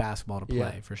favorite is basketball to play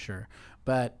Yeah. for sure,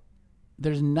 but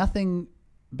there's nothing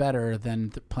better than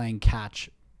playing catch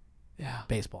Yeah,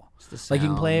 baseball. it's the Like you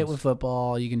can play it sounds. with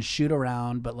football, you can shoot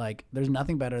around, but like there's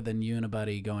nothing better than you and a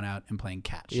buddy going out and playing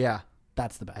catch. Yeah,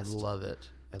 That's the I best. love it.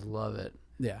 I love it.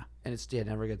 Yeah. And it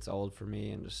never gets old for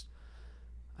me, and just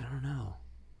I don't know,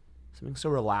 something so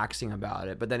relaxing about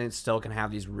it. But then it still can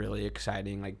have these really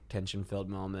exciting, like tension-filled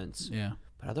moments. Yeah.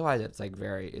 But otherwise, it's like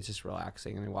it's just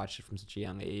relaxing, and I watched it from such a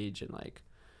young age, and like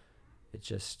it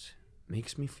just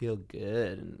makes me feel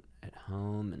good and at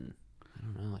home, and I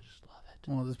don't know, I just love it.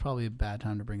 Well, this is probably a bad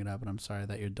time to bring it up, and I'm sorry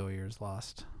that your Doyers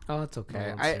lost. Oh, that's okay.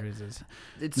 The World Series is.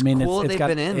 It's I mean, cool it's they've got-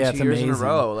 been in yeah, 2 it's years in a amazing.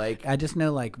 row. Like I just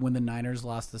know, like, when the Niners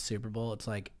lost the Super Bowl, it's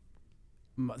like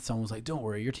someone was like, "Don't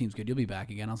worry, your team's good. You'll be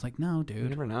back again." I was like, "No, you dude,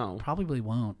 never know. probably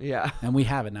won't." Yeah. And we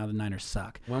have it now. The Niners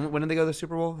suck. When did they go to the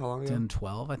Super Bowl? How long ago?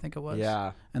 2012, I think it was.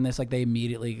 Yeah. And it's like they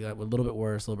immediately got a little bit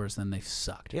worse, then they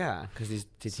sucked. Yeah, because these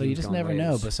So you teams just going never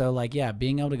know. ways. But so like, yeah,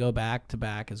 being able to go back to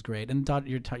back is great. And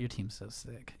your team's so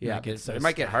sick. yeah, Like, it's so they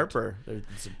might get stacked. Harper.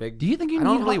 It's a big. Do you think you I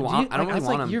don't need really Har- want. do I don't really it's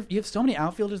want like him. you have so many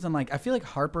outfilders, and like I feel like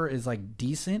Harper is like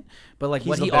decent, but like He's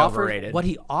what a he bit offers, overrated. what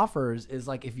he offers is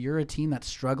like if you're a team that's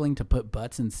struggling to put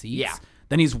butts in seats, Yeah.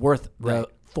 then he's worth the Right.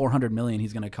 $400 million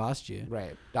he's going to cost you.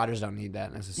 Right. Dodgers don't need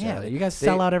that Yeah, necessarily. you guys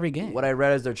sell out every game. What I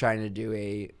read is they're trying to do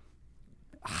a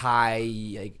high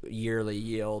like yearly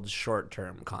yield short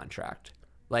term contract.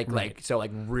 Like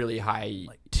really high,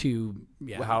 Like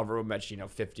however much,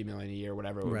 $50 million a year,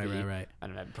 whatever it would be. right. I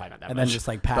don't know, probably not that And much. then just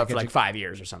like but package for like 5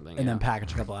 years or something. and then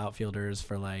package a couple outfielders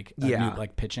for like Yeah.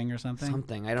 like pitching or something.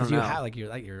 something. I don't 'Cause know. you have like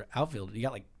your outfield, you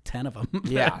got like 10 of them.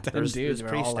 yeah, 10 there's dudes a who are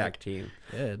pretty all, stacked like, team.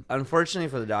 good. Unfortunately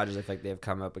for the Dodgers, I feel like they've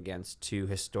come up against two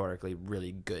historically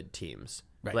really good teams.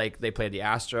 Right. Like they played the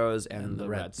Astros and the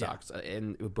Red- Red Sox,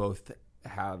 and both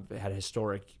have had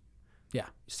historic Yeah.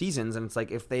 seasons. And it's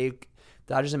like if the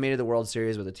Dodgers had made it to the World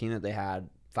Series with a team that they had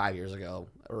 5 years ago,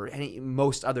 or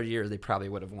most other years, they probably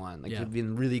would have won. Like Yeah. they've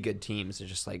been really good teams. It's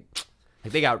just like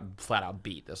they got flat out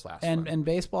beat this last one. And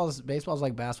baseball's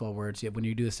like basketball, where it's when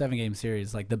you do a 7-game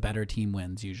series, like the better team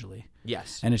wins usually.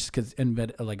 Yes, And it's just because in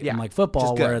Yeah, like football,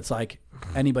 just good. where it's like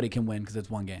anybody can win because it's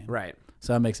one game. right.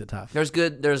 So that makes it tough. There's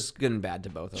good and bad to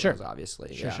both of Sure. those,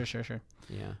 obviously. Sure. Yeah.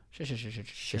 Yeah. Sure.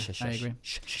 Sure. I agree.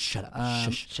 Shut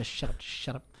up.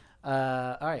 Shut up.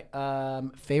 All right.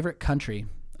 Favorite country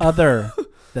other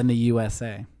than the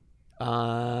USA?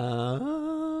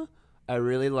 I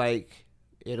really like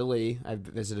Italy. I've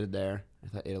visited there. I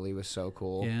thought Italy was so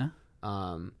cool. Yeah.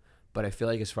 But I feel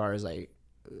like as far as like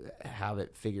have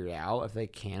it figured out, I feel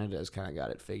like Canada's kind of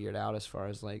got it figured out as far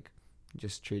as like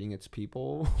just treating its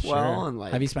people well. And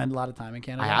like, have you spent a lot of time in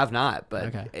Canada? I have not,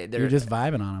 but Okay. they're You're just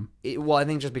vibing on them. well, I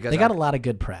think just because They got a lot of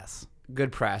good press.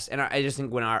 good press, and I just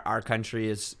think when our country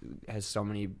has so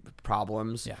many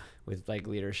problems Yeah. with like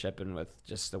leadership and with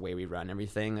just the way we run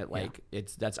everything, that like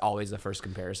that's always the first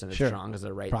comparison that's Sure. strong because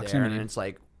they're right Proximity. there, and it's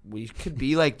like we could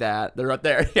be like that. They're up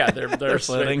there, yeah. They're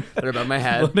floating. They're above my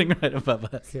head. Floating right above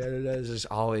us. Canada is just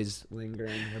always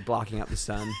lingering. They're blocking out the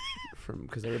sun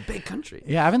because they're a big country.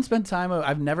 Yeah, I haven't spent time.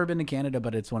 I've never been to Canada,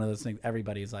 but it's one of those things.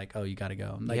 Everybody's like, "Oh, you got to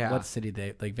go." Like, Yeah. what city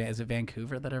they like? Is it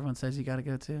Vancouver that everyone says you got to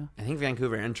go to? I think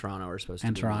Vancouver and Toronto are supposed to.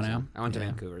 And be Toronto. amazing. I went to Yeah.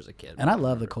 Vancouver as a kid. And I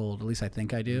love the cold. At least I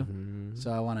think I do. Mhm.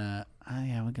 So I want to.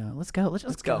 Yeah, we'll go. Let's go. Let's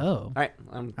go. go. All right.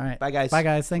 All right. Bye, guys. Bye,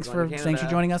 guys. Thanks Going for to thanks for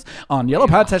Canada. joining us on Yellow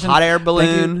Pad Session. Hot air Thank you.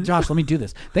 balloon. Josh, let me do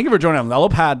this. Thank you for joining us on Lello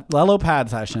Pad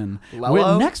Session.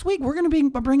 Lello? Next week we're going to be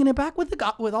bringing it back with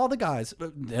all the guys.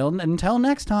 Until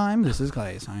next time, this is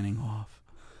Clay signing off.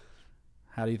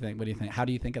 How do you think? What do you think? How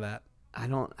do you think of that? I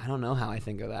don't know how I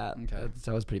think of that. Okay.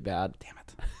 That was pretty bad. Damn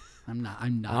it. I'm not. I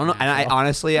don't know. And I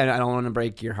honestly, I don't want to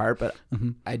break your heart, but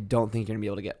Mm-hmm. I don't think you're gonna be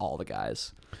able to get all the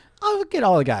guys. I'll get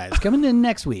all the guys coming in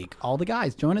next week. All the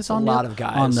guys join us on a lot of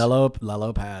guys on the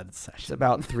Lelo Pad session. It's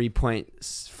about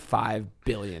 3.5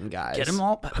 billion guys. Get them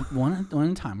all one at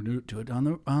a time. We'll do it on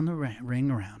the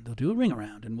ring around. They'll do a ring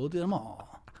around, and we'll do them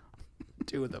all.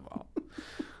 Do them all.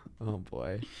 Oh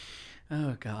boy.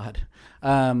 Oh God.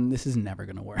 This is never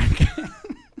gonna work.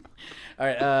 All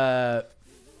right.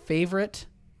 Favorite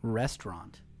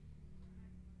restaurant.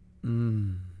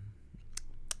 Yummy.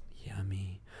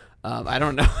 I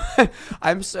don't know.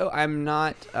 I'm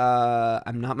not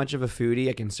much of a foodie.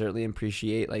 I can certainly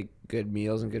appreciate like good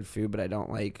meals and good food, but I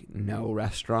don't like know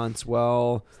restaurants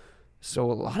well.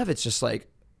 So a lot of it's just like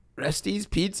Resti's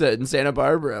Pizza in Santa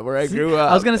Barbara, where I grew up.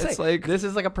 I was gonna say, It's like, this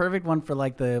is like a perfect one for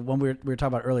like the one we were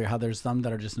talking about earlier. How there's some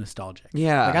that are just nostalgic.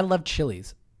 Yeah. Like I love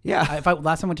Chili's. yeah,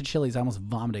 Last time I went to Chili's, I almost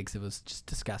vomited because it was just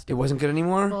disgusting. it wasn't good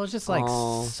anymore. Well, it's just like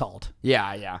Oh. salt.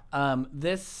 Yeah.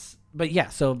 But yeah.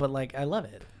 So, but like I love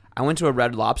it. I went to a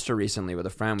Red Lobster recently with a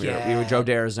friend. We Yeah. drove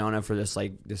to Arizona for this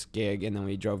gig, and then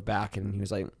we drove back, and he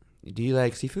was like, "Do you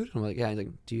like seafood?" And I'm like, "Yeah." He's like,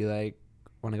 "Do you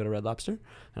want to go to Red Lobster?"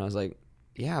 And I was like,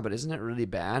 "Yeah, but isn't it really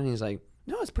bad?" And he's like,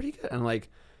 "No, it's pretty good." And I'm like,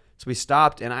 so we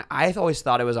stopped, and I always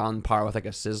thought it was on par with like a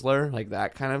Sizzler, like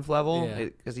that kind of level, Yeah.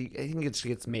 because I think it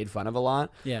gets made fun of a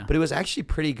lot. Yeah. But it was actually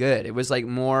pretty good. It was like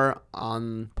more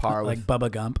on par Like with, Bubba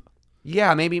Gump.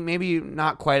 yeah, maybe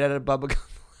not quite at a Bubba Gump.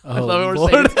 I Oh, love it. We're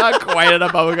Lord. saying it's not quite at a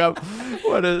Bubba Gump.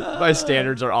 My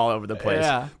standards are all over the place.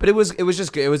 Yeah. But it was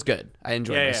just good. It was good. I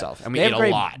enjoyed myself, and we They ate have a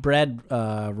great lot. bread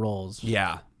rolls.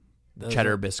 Yeah, Those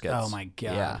cheddar are- biscuits. Oh my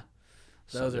God. Yeah,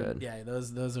 Those so are good.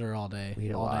 those are all day. We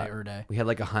ate a All lot. day or day. We had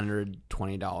like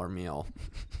 $120 meal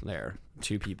there.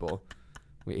 2 people.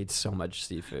 We ate so much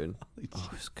seafood. Oh,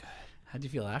 it was good. How'd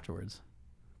you feel afterwards?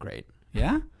 Great.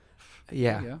 Yeah?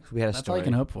 Yeah, you go. we had a That's story. all you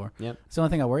can hope for. Yep. It's the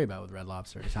only thing I worry about with Red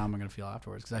Lobster is how am I going to feel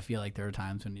afterwards, because I feel like there are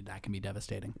times when that can be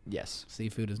devastating. Yes.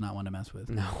 Seafood is not one to mess with.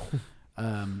 No.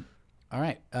 All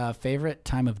right. Favorite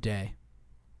time of day?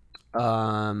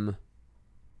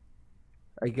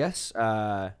 I guess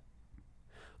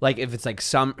like if it's like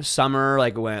summer,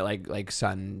 like when like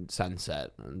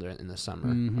sunset in the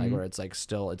summer, like where it's like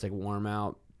still it's like warm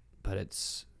out, but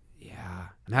it's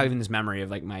I'm having this memory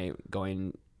of like my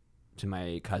going to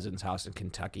my cousin's house in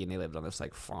Kentucky, and they lived on this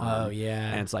like farm. Oh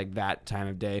yeah. And it's like that time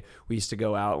of day. We used to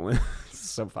go out when it's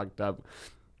so fucked up.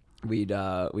 We'd get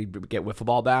wiffle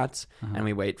ball bats, and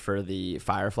we wait for the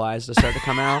fireflies to start to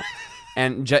come out.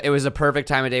 And it was a perfect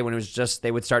time of day when it was just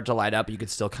they would start to light up. You could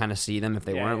still kind of see them if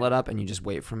they weren't lit up, and you just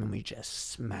wait for them, and we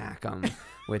just smack them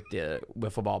with the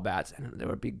wiffle ball bats, and there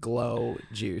would be glow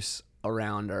juice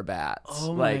around our bats.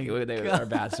 Oh my our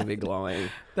bats would be glowing.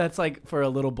 That's like, for a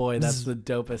little boy, that's the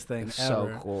dopest thing ever.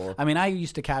 So cool. I mean, I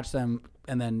used to catch them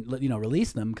and then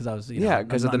release them because I was Yeah,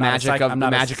 'cause I'm of the not a magic of I'm the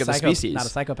not a magic of the species. Not a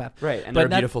psychopath, Right, and But they're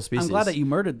a beautiful species. I'm glad that you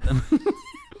murdered them.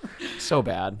 So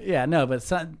bad. Yeah, no, but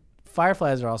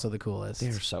fireflies are also the coolest.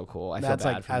 They're so cool. I That's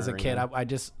feel bad like, for as a murdering kid, them. I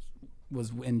just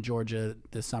was in Georgia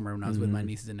this summer when I was with my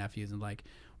nieces and nephews, and like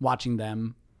watching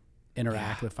them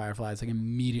interact with fireflies, like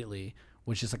immediately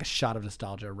was just like a shot of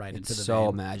nostalgia right into the so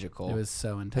vein. magical. It was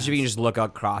so intense. Especially if you can just look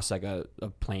across like a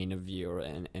plane of view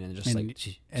and just and, like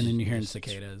and then you're hearing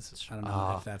cicadas. I don't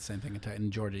know if that's the same thing in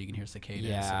Georgia. You can hear cicadas.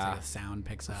 Yeah. It's like a sound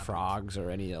picks up. frogs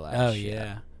or any of that. Oh shit.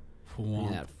 yeah. Yeah,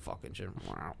 Womp, that fucking shit.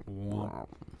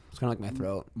 It's kind of like my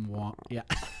throat. womp. Yeah.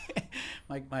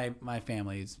 my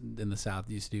family's in the South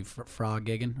used to do frog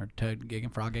gigging or toad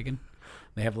gigging, frog gigging.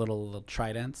 They have little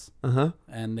tridents,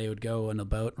 and they would go in a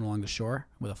boat along the shore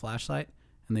with a flashlight,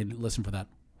 and they'd listen for that,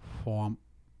 whomp,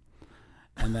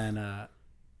 and then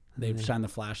they'd shine the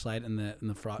flashlight in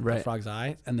the frog's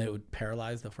eye, and they would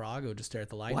paralyze the frog. It would just stare at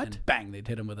the light, What? and bang, they'd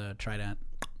hit him with a trident.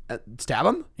 Stab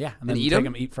them? Yeah, and then eat take 'em?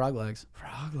 them, eat frog legs.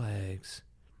 Frog legs.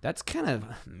 That's kind of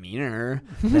meaner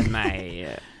than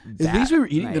my. At least we were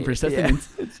eating them for sustenance.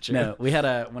 Yeah, it's true. No, we had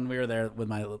when we were there with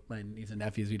my niece and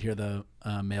nephews, we'd hear the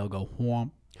male go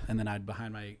whomp, and then I'd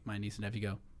behind my niece and nephew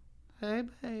go, "Hey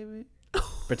baby,"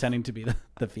 pretending to be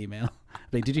the female.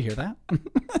 Like, did you hear that?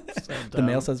 The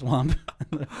male says whomp,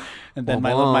 and then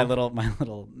my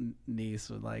little niece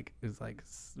was like he was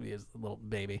a little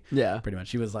baby. Yeah. Pretty much.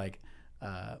 She was like,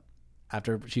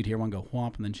 after she'd hear one go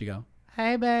whomp, and then she'd go,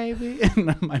 "Hey baby,"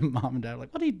 and my mom and dad were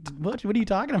like, "What are you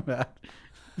talking about?"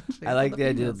 I like the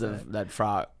idea that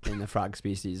frog in the frog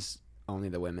species only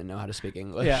the women know how to speak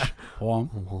English. Yeah.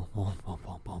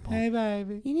 Whomp. Hey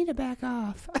baby, you need to back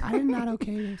off. I'm not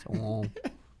okay. This. Oh.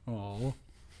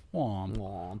 Womp.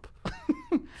 Womp.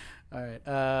 All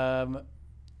right.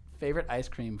 Favorite ice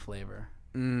cream flavor?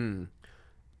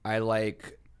 I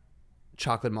like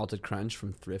chocolate malted crunch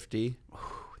from Thrifty.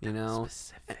 You know,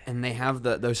 and they have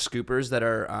those scoopers that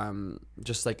are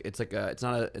just like it's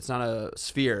not a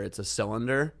sphere, it's a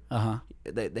cylinder.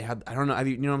 They have, I don't know,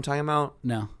 you know what I'm talking about?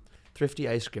 No. Thrifty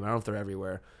ice cream. I don't know if they're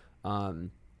everywhere.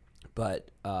 But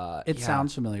it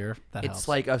sounds familiar. That it's helps.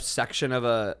 like a section of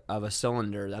a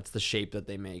cylinder. That's the shape that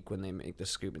they make when they make the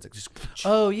scoop. It's like just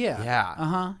oh yeah.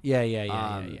 Yeah.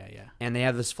 Yeah. And they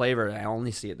have this flavor. I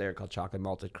only see it there called chocolate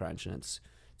malted crunch, and it's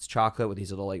chocolate with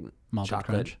these little like Malted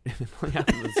chocolate, crunch.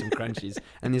 yeah, with some crunchies,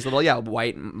 and these little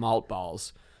white malt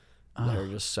balls that are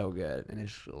just so good, and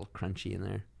it's a little crunchy in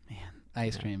there. Man,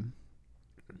 ice cream.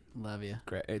 Love you.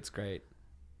 Great, it's great.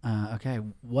 Okay,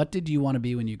 what did you want to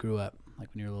be when you grew up? Like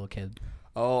when you were a little kid?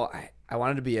 Oh, I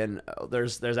wanted to be in.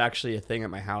 There's actually a thing at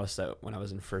my house that when I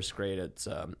was in first grade, it's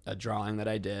a drawing that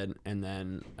I did, and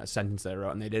then a sentence that I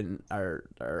wrote, and they didn't,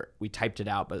 or we typed it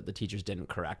out, but the teachers didn't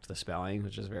correct the spelling,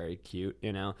 which is very cute,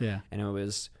 you know. Yeah. And it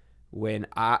was when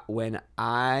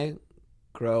I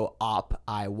grow up,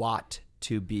 I want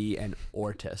to be an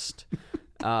artist.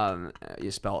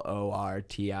 You spell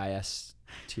ORTIST,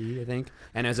 I think,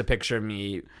 and there's a picture of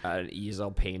me, an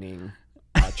easel painting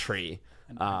a tree.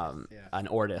 An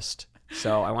artist.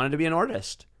 So I wanted to be an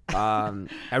artist.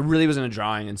 I really was into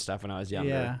drawing and stuff when I was younger.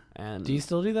 Yeah. And do you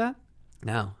still do that?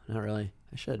 No, not really.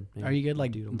 I should. Maybe. Are you good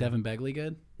like Devin Begley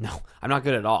good? No, I'm not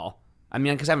good at all. I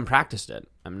mean, because I haven't practiced it.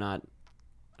 I'm not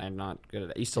good at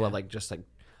it. I used to love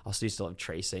also used to love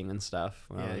tracing and stuff.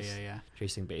 When I was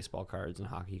tracing baseball cards and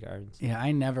hockey cards.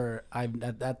 Yeah,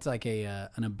 that's like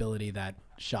an ability that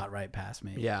shot right past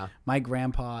me. Yeah. My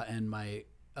grandpa and my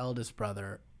eldest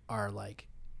brother are like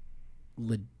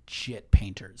legit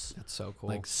painters. That's so cool.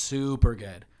 Like super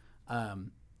good.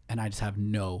 And I just have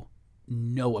no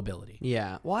ability.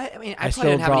 Yeah. Well, I mean, I still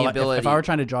didn't have any like, ability. If I were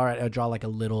trying to draw, I'd draw like a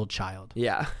little child.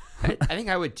 Yeah. I think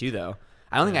I would too, though.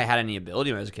 I don't think I had any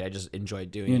ability when I was a kid. I just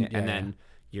enjoyed doing it. And then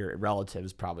your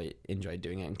relatives probably enjoyed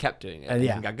doing it and kept doing it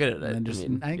and got good at it. And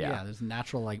then there's a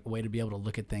natural like way to be able to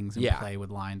look at things and play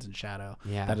with lines and shadow.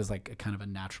 Yeah. That is like a kind of a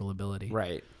natural ability.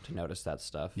 Right. To notice that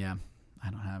stuff. Yeah. I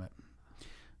don't have it.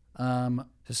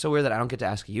 It's so weird that I don't get to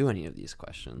ask you any of these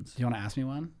questions. Do you want to ask me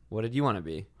one? What did you want to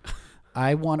be?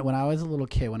 When I was a little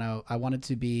kid, I wanted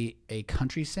to be a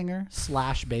country singer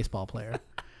 / baseball player.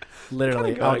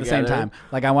 Literally all at the same time.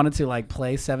 Like I wanted to like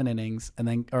play 7 innings and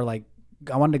then, or like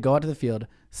I wanted to go out to the field,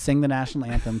 sing the national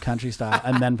anthem country style,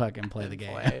 and then fucking play the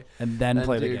game. And then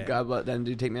play the game. Then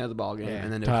do Take Me Out of the Ball Game,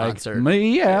 and then do a concert. Take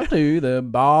me out to the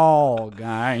ball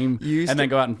game. And then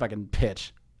go out and fucking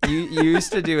pitch. You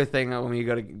used to do a thing when you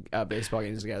go to baseball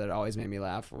games together that always made me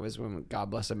laugh. Was when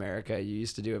God Bless America. You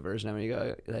used to do a version of it. You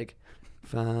go like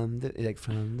from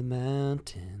the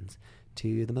mountains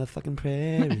to the motherfucking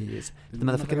prairies, to the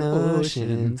motherfucking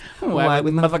oceans, white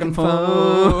with motherfucking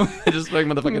foam. Just like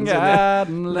motherfucking God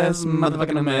bless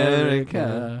motherfucking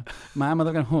America, my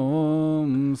motherfucking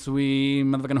home, sweet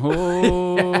motherfucking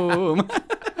home.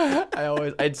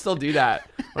 I'd still do that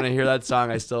when I hear that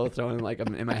song. I still throw in like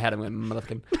in my head. I'm going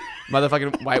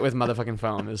motherfucking white with motherfucking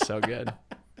foam is so good.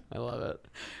 I love it.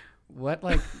 What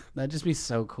that'd just be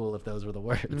so cool if those were the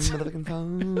words. Motherfucking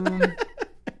foam.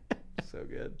 So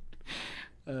good.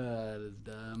 That is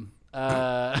dumb.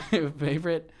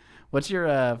 What's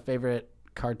your favorite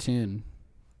cartoon?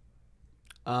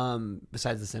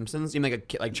 Besides The Simpsons, you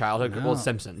make a childhood. Well,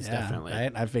 Simpsons definitely.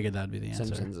 Right? I figured that'd be the answer.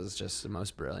 Simpsons is just the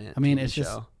most brilliant. I mean, it's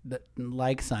show. just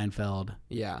like Seinfeld.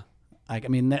 Yeah. Like I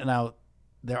mean, now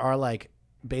there are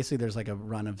basically there's like a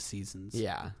run of seasons.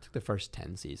 Yeah, it's like the first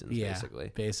 10 seasons.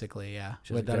 Basically, yeah.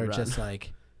 That are just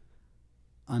like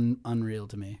unreal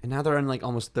to me. And now they're in like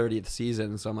almost 30th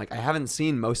season, so I'm like, I haven't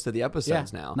seen most of the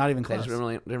episodes now. Not even close. I just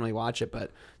didn't really watch it,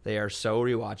 but they are so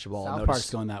rewatchable. South Park's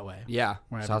going that way. Yeah,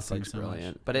 South Park's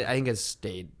brilliant. Much. But I think it's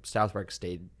stayed. South Park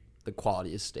stayed. The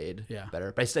quality has stayed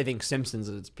better. But I think Simpsons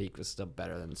at its peak was still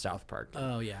better than South Park.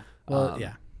 Oh yeah. Well,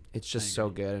 it's just so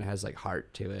good and has like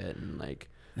heart to it and like.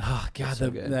 Oh God, so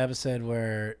the episode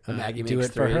where Maggie do makes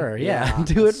it 3. for her. Yeah,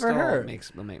 do it for her.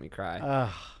 Will make me cry.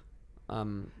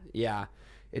 Yeah.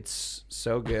 It's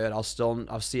so good. I'll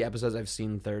see episodes I've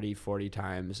seen 30, 40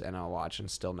 times, and I'll watch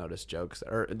and still notice jokes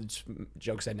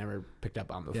I never picked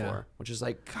up on before, which is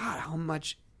like, God, how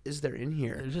much is there in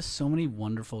here? There's just so many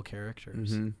wonderful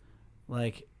characters. Mm-hmm.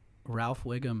 Like Ralph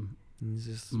Wiggum,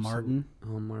 Martin.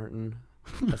 Martin.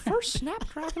 The first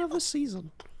snapdragon of the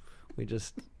season.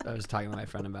 I was talking to my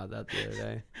friend about that the other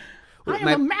day. I am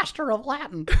a master of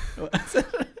Latin.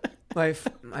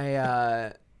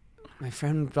 My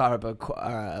friend brought up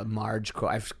a Marge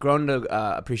quote. I've grown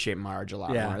to appreciate Marge a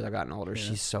lot more as I've gotten older. Yeah.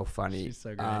 She's so funny. She's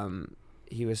so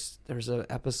great. There's an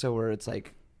episode where it's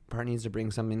like Bart needs to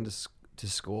bring something to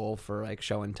school for like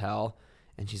show and tell,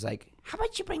 and she's like, "How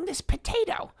about you bring this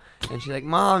potato?" And she's like,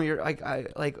 "Mom, you're like,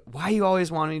 why are you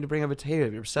always wanting to bring a potato?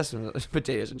 You're obsessed with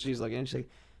potatoes." And she's like,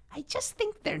 "I just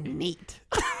think they're neat."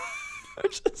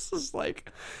 It's just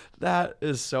like, that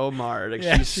is so Marge. Like,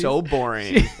 she's so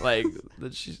boring. Like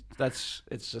it's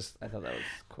just, I thought that was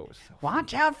cool. So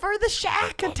watch out for the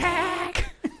shack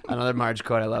attack. Another Marge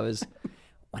quote I love is,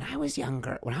 when I was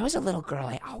a little girl,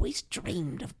 I always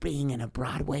dreamed of being in a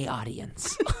Broadway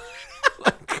audience.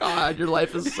 God, your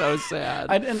life is so sad.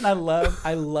 I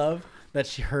love that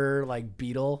her like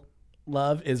Beatle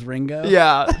love is Ringo.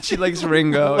 Yeah, she likes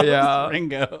Ringo. Yeah,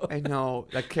 Ringo. I know,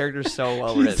 that character's so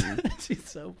well written. She's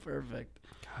so perfect.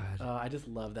 God, I just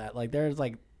love that. Like there's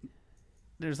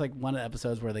one of the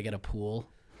episodes where they get a pool.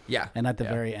 Yeah, and at the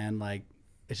very end, like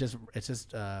it's just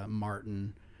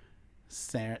Martin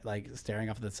staring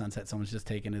off at the sunset. Someone's just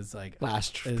taking his like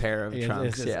last pair of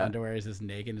trunks. His underwear. He's just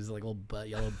naked. His like little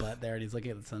yellow butt there, and he's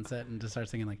looking at the sunset and just starts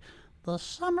singing like, "The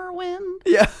summer wind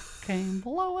came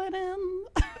blowing in."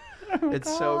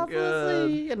 It's so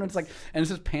good. And it's like, and it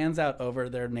just pans out over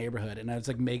their neighborhood, and it's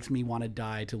like makes me want to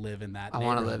die to live in that. I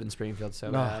want to live in Springfield so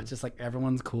bad. It's just like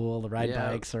everyone's cool. The ride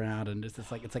bikes around, and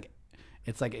it's like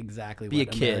exactly be what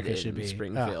a kid America should be.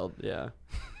 Springfield. Yeah.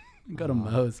 Go to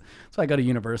Moe's. So I go to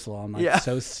Universal. I'm like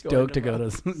so stoked to go to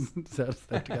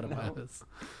Moe's.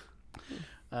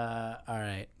 All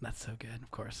right, that's so good. Of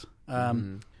course.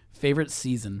 Favorite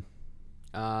season.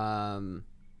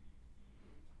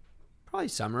 Probably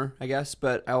summer, I guess,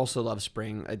 but I also love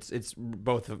spring. It's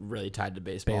both really tied to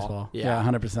baseball. Yeah,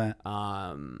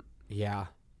 100%. Yeah,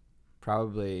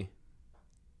 probably.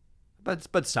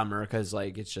 But summer, because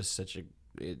like it's just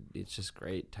it's just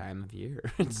great time of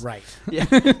year. Right. Yeah.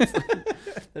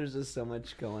 There's just so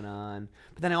much going on.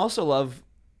 But then I also love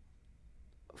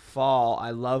fall.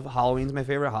 I love Halloween's my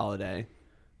favorite holiday.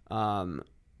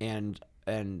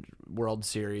 And World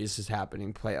Series is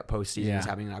happening. Postseason is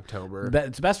happening in October.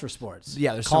 It's best for sports.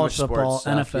 Yeah, there's college so much football,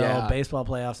 sports stuff. NFL, baseball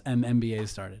playoffs, and NBA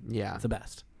started. Yeah, it's the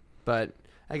best. But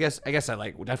I guess I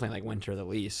definitely like winter the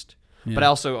least. Yeah. But I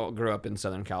also grew up in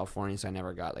Southern California, so I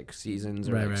never got like seasons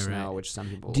or snow, which some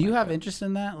people. Do you have interest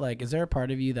in that? Like, is there a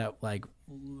part of you that like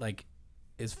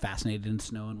is fascinated in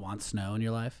snow and wants snow in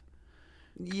your life?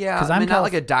 Yeah, because I'm not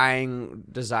like a dying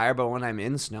desire, but when I'm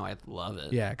in snow, I love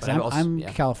it. Yeah, because I'm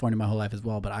California my whole life as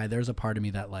well, but there's a part of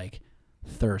me that like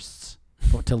thirsts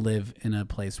to live in a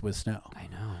place with snow. I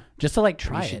know, just to like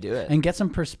try it and get some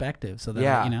perspective, so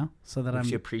that so that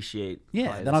you appreciate.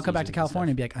 Yeah, then I'll come back to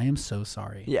California and be like, I am so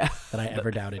sorry. Yeah, that I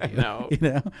ever doubted you. No,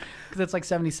 because it's like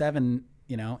 77,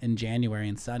 in January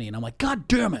and sunny, and I'm like, God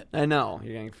damn it! I know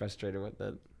you're getting frustrated with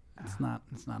it. It's not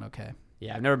okay.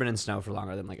 Yeah, I've never been in snow for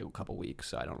longer than like a couple weeks,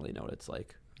 so I don't really know what it's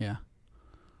like. Yeah.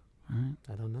 All right.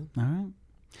 I don't know.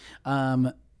 All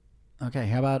right. Okay.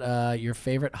 How about your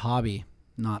favorite hobby,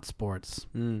 not sports?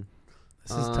 This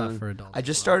is tough for adults. I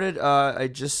just started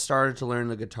to learn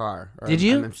the guitar. Did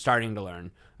you? I'm starting to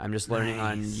learn. I'm just learning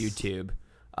on YouTube,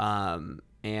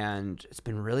 and it's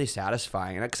been really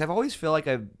satisfying. Because I've always feel like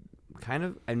I've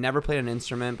never played an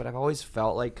instrument, but I've always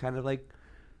felt like kind of like.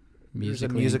 There's a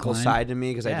musical side to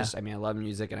me because I love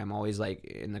music, and I'm always like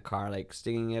in the car like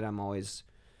singing it. I'm always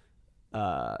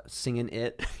singing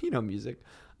it, music.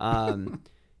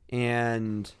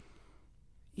 And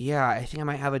yeah, I think I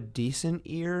might have a decent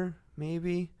ear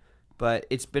maybe, but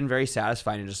it's been very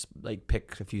satisfying to just like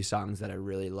pick a few songs that I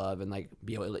really love and like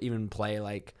be able to even play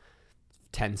like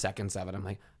 10 seconds of it. I'm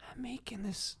like, I'm making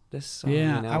this song.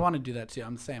 Yeah, I want to do that too.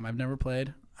 I'm the same. I've never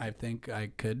played. I think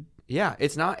I could. Yeah,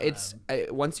 it's not. It's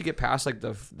once you get past like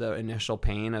the initial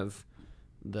pain of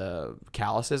the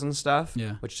calluses and stuff,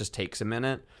 which just takes a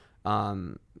minute.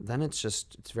 Then it's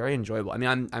very enjoyable. I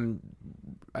mean,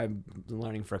 I'm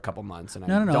learning for a couple months, and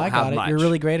I got it. You're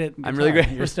really great at guitar. I'm really great.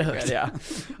 You're stoked. Yeah,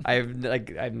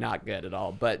 I'm not good at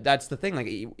all, but that's the thing. Like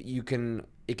it can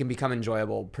become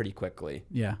enjoyable pretty quickly.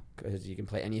 Yeah, because you can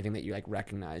play anything that you like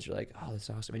recognize. You're like, oh, that's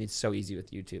awesome. And it's so easy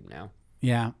with YouTube now.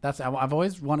 Yeah, I've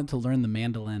always wanted to learn the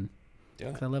mandolin.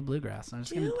 Because I love bluegrass. I'm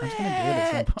just gonna do it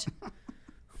at some point.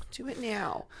 Do it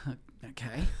now.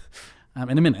 Okay.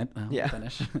 In a minute. I'll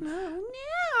finish.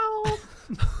 No.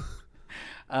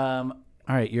 All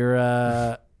right.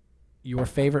 Your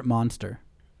favorite monster.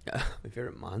 My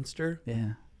favorite monster?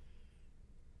 Yeah.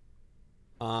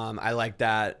 I like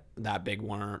that big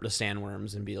worm, the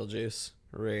sandworms in Beetlejuice.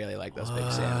 Really like those big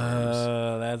sandworms.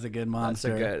 Oh, that's a good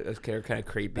monster. They're kind of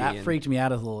creepy. That freaked me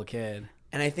out as a little kid.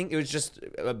 And I think it was just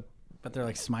But they're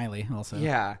like smiley also.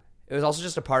 Yeah. It was also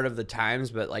just a part of the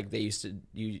times, but like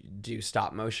you do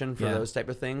stop motion for those type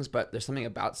of things. But there's something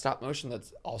about stop motion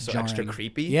that's also Jarring. extra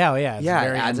creepy. Yeah, yeah. It's It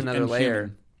very adds another layer.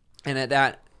 inhuman. And at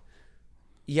that,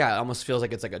 it almost feels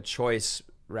like it's like a choice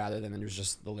rather than there's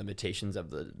just the limitations of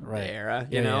the era,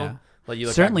 you know? Yeah. Like you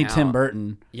look Certainly back now, Tim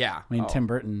Burton. Yeah. I mean, Tim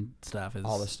Burton stuff is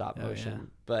all the stop motion. Yeah.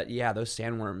 But yeah, those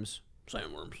sandworms.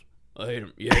 Sandworms. I hate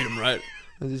them. You hate them, right?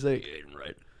 What does he say? You hate them,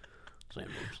 right?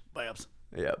 Sandworms. Babs.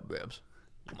 Yeah, babs.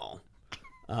 Come on.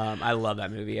 I love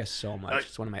that movie so much.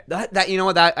 It's one of my that you know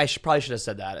what that probably should have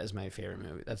said that as my favorite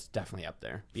movie. That's definitely up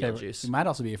there. Beetlejuice. He might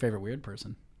also be your favorite weird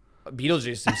person.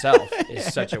 Beetlejuice himself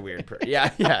is such a weird person.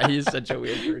 Yeah, he's such a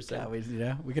weird person.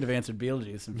 Yeah, we could have answered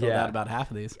Beetlejuice and filled out about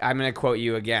half of these. I'm gonna quote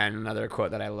you again. Another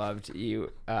quote that I loved.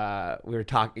 You and me were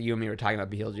talking about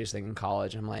Beetlejuice thing in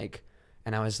college. I'm like,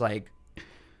 and I was like,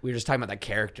 we were just talking about that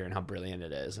character and how brilliant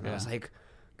it is, and I was like,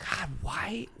 God,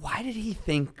 why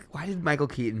did Michael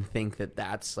Keaton think that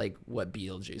that's like what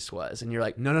Beetlejuice was? And you're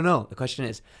like, no. The question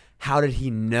is, how did he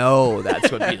know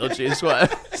that's what Beetlejuice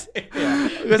was?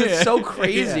 Because it's so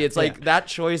crazy. It's like that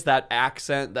choice, that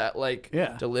accent, that like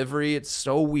delivery. It's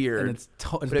so weird. And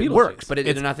but it works. But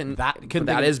it's nothing.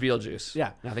 That is Beetlejuice.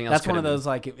 Yeah, nothing else. That's one of those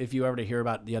like if you ever to hear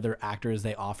about the other actors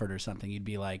they offered or something, you'd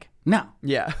be like, no.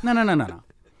 Yeah. No.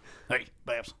 Hey,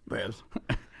 babs.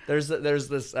 There's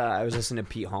this. I was listening to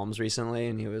Pete Holmes recently,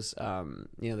 and he was,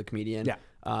 the comedian. Yeah.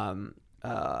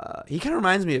 He kind of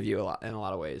reminds me of you in a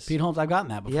lot of ways. Pete Holmes, I've gotten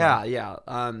that before. Yeah.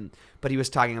 But he was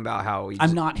talking about how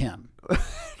I'm not him.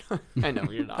 I know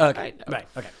you're not. Okay. Right.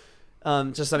 Okay.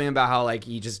 Just something about how like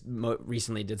he just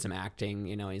recently did some acting.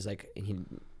 You know, he's like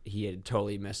he had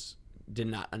totally did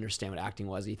not understand what acting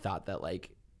was. He thought that like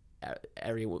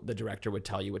the director would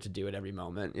tell you what to do at every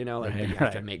moment, you know, like you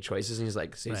have to make choices. And he's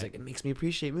like, it makes me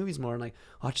appreciate movies more, and like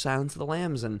watch Silence of the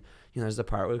Lambs. And there's the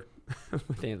part with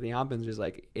Anthony Hopkins who's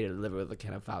like, ate a liver with a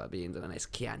can of fava beans and a nice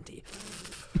Chianti.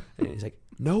 And he's like,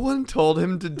 no one told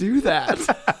him to do that.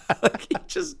 Like he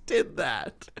just did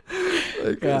that.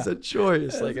 Like it's a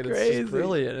choice. That's like and it's just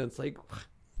brilliant. And it's like,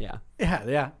 yeah.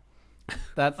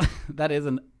 That is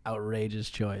an outrageous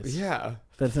choice. Yeah.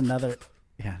 That's another.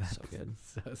 Yeah, that's so good.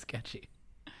 So sketchy.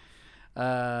 All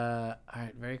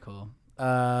right, very cool.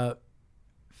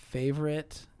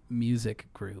 Favorite music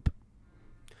group,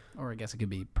 or I guess it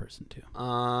could be person too.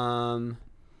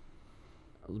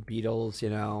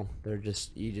 Beatles. They're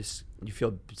just you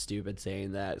feel stupid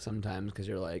saying that sometimes because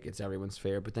you're like it's everyone's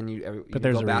favorite, but then you go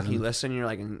back and you listen, and you're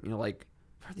like,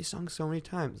 I've heard these songs so many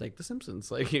times, like The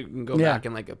Simpsons. Like you can go back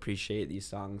and like appreciate these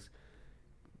songs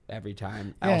every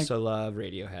time. I also love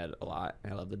Radiohead a lot.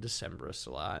 I love the Decemberists a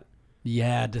lot.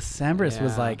 Yeah, Decemberists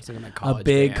was like a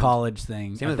big college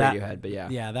thing. Same with Radiohead, but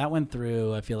yeah, that went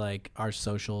through. I feel like our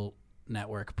social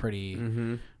network pretty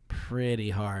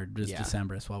hard. Just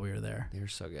Decemberists while we were there. They were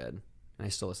so good, and I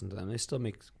still listen to them. They still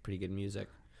make pretty good music.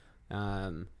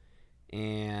 And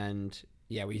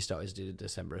yeah, we used to always do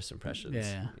Decemberist impressions.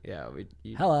 Yeah.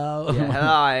 Hello. Yeah,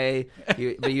 hi.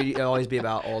 But you always be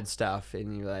about old stuff,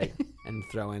 and you like and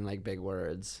throw in like big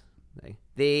words, like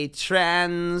the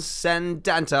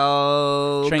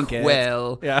transcendental trinket.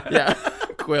 Quill. Yeah.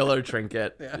 Quill or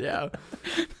trinket. Yeah.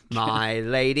 My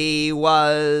lady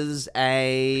was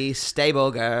a stable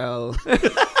girl.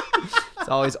 It's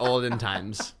always olden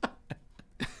times.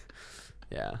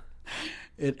 Yeah.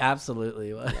 It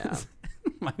absolutely was. Yeah.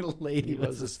 My lady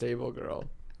was a stable girl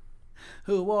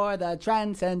who wore the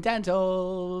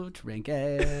transcendental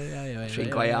trinket.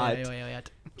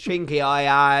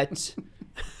 Trinket.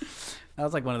 That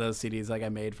was like one of those CDs like I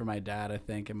made for my dad, I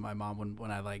think, and my mom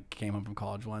when I like came home from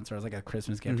college once, or it was like a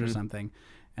Christmas gift or something,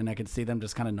 and I could see them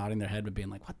just kind of nodding their head but being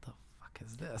like, "What the fuck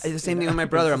is this?" It's the same thing with my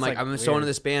brother. I'm like, I'm so into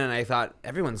this band, and I thought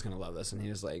everyone's gonna love this, and he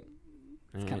was like,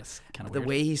 it's kind of the weird.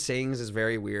 way he sings is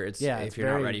very weird. If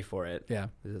you're not ready for it. Yeah,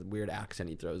 the weird accent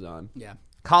he throws on. Yeah,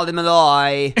 called him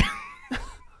Malloy.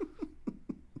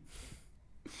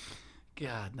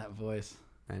 God, that voice.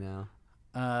 I know.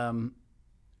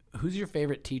 Who's your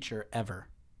favorite teacher ever?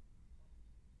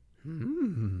 I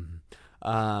don't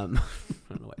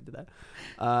know why I did that.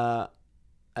 I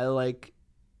like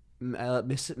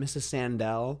Mrs.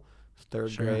 Sandell,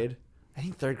 third grade. I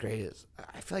think third grade is.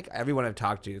 I feel like everyone I've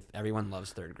talked to, everyone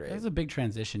loves third grade. That's a big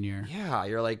transition year. Yeah,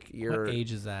 what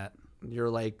age is that? You're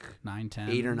like 9, 10,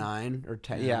 8 or 9 or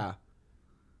 10. Yeah,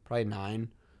 probably 9.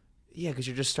 Yeah, because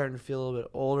you're just starting to feel a little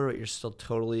bit older, but you're still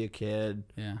totally a kid.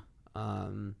 Yeah.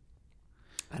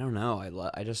 I don't know.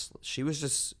 She was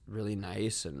just really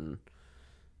nice, and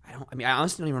I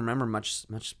honestly don't even remember much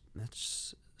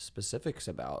specifics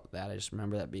about that. I just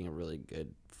remember that being a really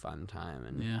good, fun time,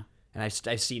 and And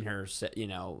I've seen her,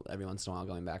 every once in a while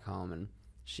going back home, and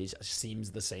she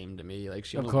seems the same to me. Like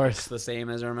she Of almost course. looks the same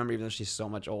as I remember, even though she's so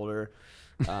much older.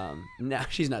 No,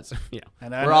 she's not. So, I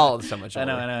we're all so much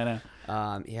older. I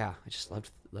know. Yeah, I just love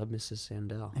Mrs.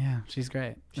 Sandell. Yeah, she's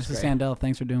great. She's Mrs. great. Sandell,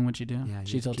 thanks for doing what you do. Yeah,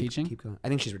 She's still teaching? Keep going. I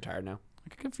think she's retired now.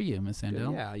 Good for you, Miss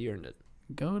Sandell. Yeah, you earned it.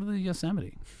 Go to the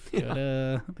Yosemite. Go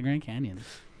to the Grand Canyon.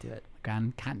 Do it.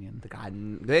 Grand Canyon. The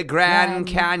Grand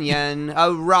Canyon,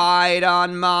 a ride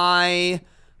on my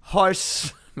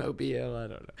horse mobile. I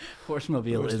don't know.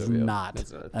 Horsemobile is Horsemobile. not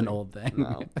That's a an thing. old thing.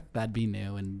 No. That'd be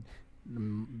new and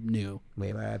new.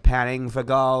 We were panning for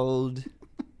gold.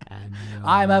 And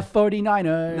I'm a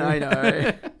 49er. I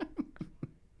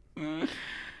know.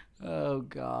 Oh,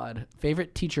 God.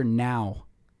 Favorite teacher now?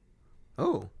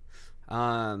 Oh,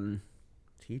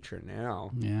 teacher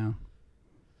now. Yeah.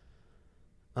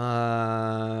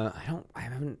 I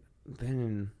haven't been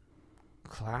in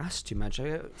class too much.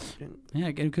 Yeah,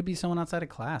 it could be someone outside of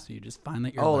class. You just find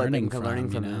that you're like learning I'm from, learning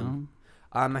from you know?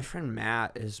 him. My friend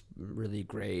Matt is really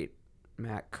great.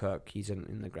 Matt Cook, he's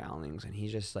in the Groundlings, and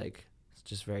he's just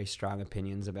very strong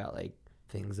opinions about like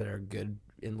things that are good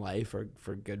in life or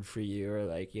for good for you, or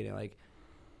like I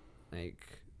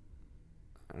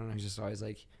don't know. He's just always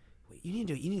like, you need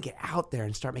to get out there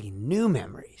and start making new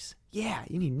memories. Yeah,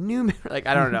 you need new memories. Like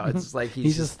I don't know. It's just like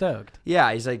He's just stoked. yeah.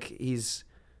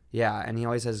 And he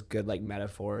always has good like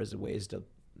metaphors and ways to.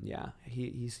 Yeah,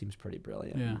 he seems pretty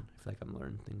brilliant. Yeah. I feel like I'm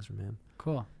learning things from him.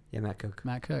 Cool. Yeah, Matt Cook.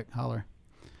 Matt Cook, holler.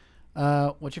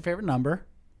 What's your favorite number?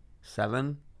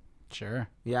 7. Sure.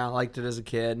 Yeah, I liked it as a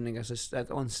kid, and I guess that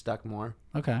one stuck more.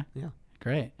 Okay. Yeah.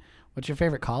 Great. What's your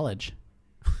favorite college?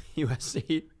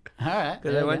 USC. All right.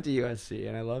 Because I went to USC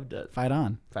and I loved it. Fight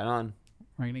on. Fight on.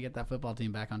 We're going to get that football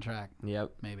team back on track.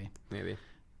 Yep. Maybe. Maybe.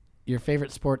 Your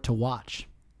favorite sport to watch?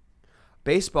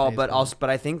 Baseball. But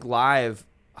I think live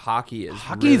hockey is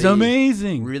Hockey's really,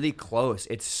 amazing. really close.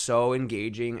 It's so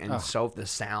engaging and so the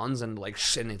sounds and like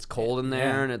and it's cold in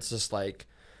there and it's just like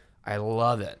I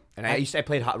love it. And I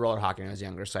played roller hockey when I was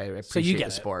younger, so I appreciate get the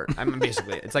it. sport. I'm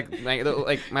basically it's like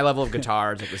my level of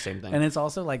guitar is like the same thing. And it's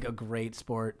also like a great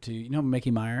sport to, Mickey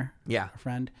Meyer, Yeah. our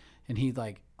friend, and he's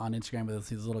like on Instagram with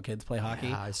his little kids play hockey.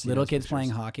 Yeah, I see Little those kids pictures. playing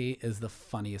hockey is the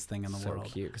funniest thing in the So world.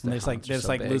 cute, 'cause And their they helmets are just so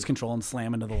like big. lose control and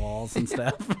slam into the walls and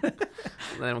stuff.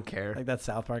 I don't care. Like that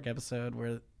South Park episode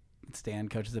where Stan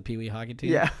coaches a Pee Wee hockey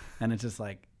team. Yeah. And it's just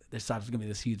like there's going to be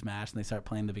this huge match, and they start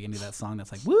playing the beginning of that song that's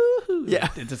like woohoo. Yeah.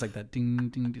 It's just like that ding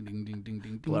ding ding ding ding ding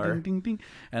ding Blur. ding ding ding,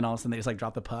 and all of a sudden they just like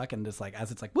drop the puck, and just like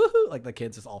as it's like woohoo, like the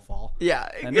kids just all fall. Yeah.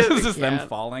 And it's just them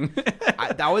falling.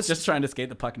 That was just trying to skate.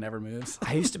 The puck never moves.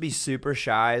 I used to be super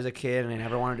shy as a kid, and I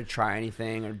never wanted to try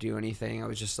anything or do anything. I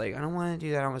was just like, I don't want to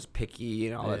do that. I was picky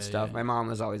and all that stuff. Yeah. My mom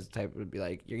was always the type who would be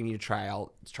like, you're going to need to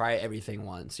try everything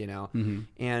once, Mm-hmm.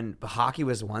 And hockey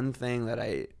was one thing that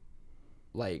I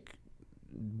like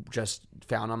just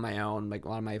found on my own. Like a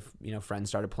lot of my friends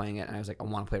started playing it, and I was like, I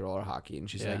want to play roller hockey. And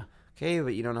she's like, okay,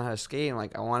 but you don't know how to skate. And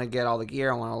like, I want to get all the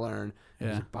gear. I want to learn. Yeah. I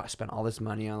was like, I spent all this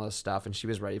money on all this stuff, and she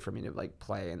was ready for me to like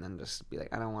play, and then just be like,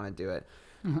 I don't want to do it.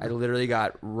 I literally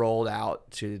got rolled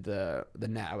out to the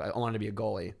net. I wanted to be a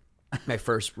goalie. My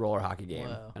first roller hockey game,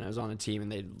 Wow. and I was on a team,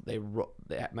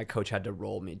 and my coach had to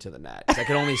roll me to the net 'cause I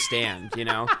could only stand,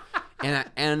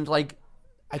 and like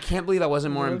I can't believe I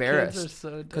wasn't more embarrassed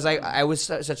because I was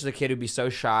such a kid who'd be so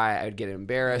shy. I would get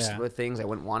embarrassed with things. I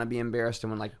wouldn't want to be embarrassed,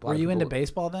 and when like Were you into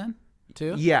baseball then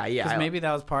too? Yeah. Because maybe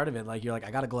that was part of it. Like you're like,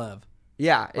 I got a glove.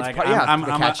 Yeah, it's Like, part, I'm the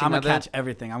gonna catching of it. catch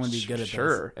everything. I'm gonna be good at this.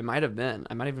 Sure, it might have been.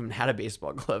 I might have even had a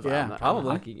baseball glove. Yeah, on the probably.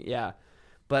 hockey. Yeah,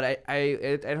 but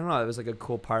I don't know. It was like a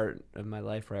cool part of my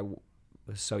life where I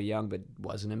was so young but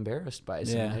wasn't embarrassed by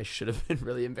something Yeah. I should have been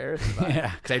really embarrassed by.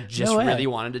 Yeah. because I just No way. really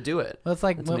wanted to do it. Well, it's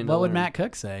like That's what something to would learn. Matt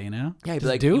Cook say? Yeah, he'd be Just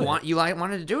like, do you it.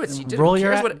 wanted to do it. So you did. Roll Who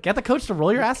your cares get the coach to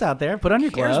roll your ass out there. Put on your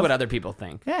Who cares glove. what other people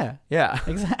think? Yeah, Yeah,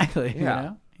 exactly.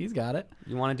 Yeah. He's got it.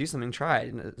 you want to do something, try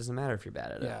it. It doesn't matter if you're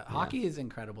bad at it. Yeah, hockey is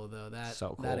incredible though. That So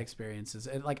cool. that experience is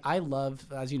like I love,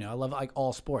 as you know, I love like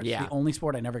all sports. Yeah. The only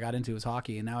sport I never got into was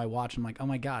hockey, and now I watch. I'm like, oh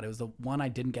my god, it was the one I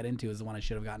didn't get into. Is the one I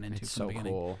should have gotten into It's from so the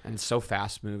beginning. cool and it's so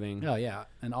fast moving. Oh yeah,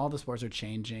 and all the sports are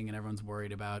changing, and everyone's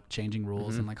worried about changing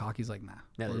rules, and like hockey's like, nah,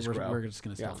 Yeah, they we're, just we're, grow. we're just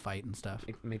gonna still Yeah. fight and stuff.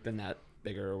 Make the net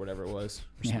bigger or whatever it was.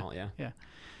 Or Yeah. small, yeah.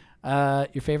 Yeah.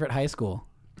 Your favorite high school?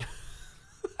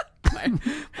 my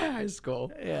high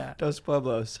school. Yeah. Dos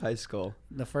Pueblos High School.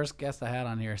 The first guest I had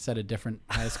on here said a different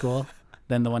high school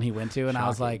than the one he went to, and I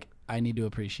was Shocking. like, I need to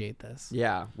appreciate this.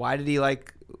 Yeah. Why did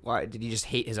he just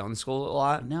hate his own school a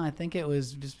lot? No, I think it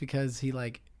was just because he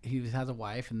like he has a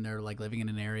wife and they're like living in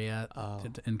an area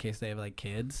in case they have like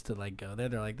kids to like go there.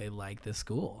 They're like they like this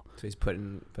school. So he's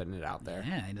putting it out there.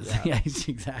 Yeah, he just, yeah,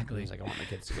 exactly. He's like, I want my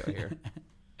kids to go here.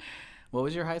 What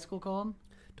was your high school called?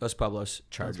 Dos Pueblos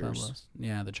Chargers. Dos Pueblos.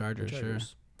 Yeah, the Chargers. Sure.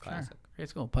 Classic. Sure. Great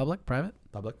school. Public, private.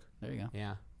 Public. There you go.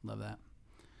 Yeah. Love that.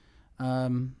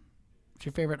 What's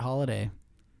your favorite holiday?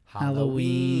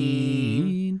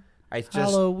 Halloween.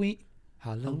 Halloween.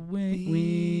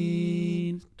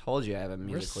 Halloween. Told you I have a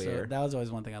musical ear. That was always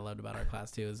one thing I loved about our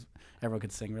class too, is everyone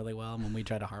could sing really well, and when we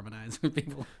tried to harmonize with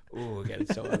people. Ooh, get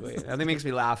it so ugly. I think it makes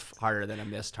me laugh harder than a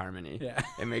missed harmony. Yeah.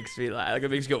 It makes me laugh. Like,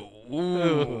 it makes me go,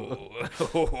 ooh.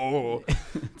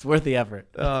 It's worth the effort.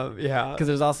 Yeah. Because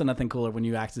there's also nothing cooler when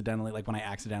you accidentally, like when I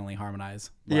accidentally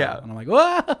harmonize. Loud, Yeah. and I'm like,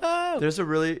 whoa. There's a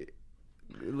really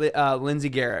Lindsay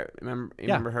Garrett.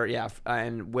 Remember her? Yeah.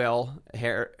 And Will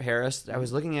Harris. I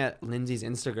was looking at Lindsay's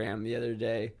Instagram the other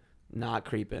day. Not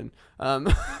creeping.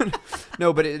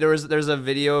 No, but there's a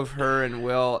video of her and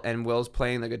Will, and Will's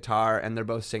playing the guitar, and they're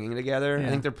both singing together. Yeah. I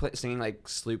think they're singing like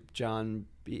Sloop John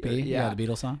B. Yeah, the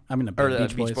Beatles song. I mean, the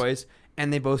Beach Boys.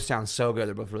 And they both sound so good.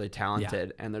 They're both really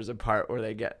talented. Yeah. And there's a part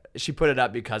where she put it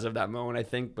up because of that moment, I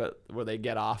think, but where they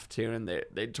get off tune and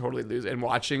they totally lose it. And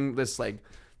watching this, like,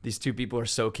 these two people are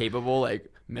so capable, like,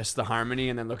 miss the harmony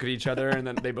and then look at each other and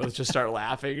then they both just start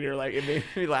laughing, and you're like, it made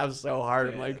me laugh so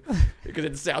hard. I'm like, because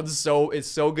it's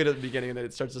so good at the beginning and then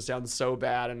it starts to sound so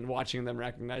bad, and watching them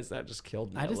recognize that just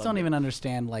killed me. I just don't even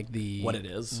understand like what it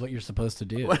is, what you're supposed to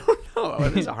do. I don't know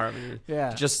what is a harmony.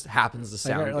 Yeah, it just happens to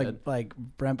sound good. Like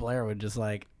Brent Blair would just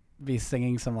like be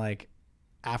singing some like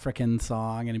African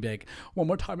song and he'd be like, one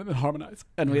more time and then harmonize,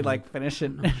 and we'd like finish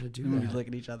it and we'd look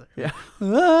at each other. Yeah.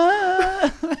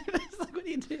 It's like, what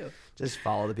do you do? Just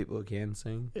follow the people who can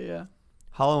sing. Yeah.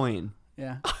 Halloween.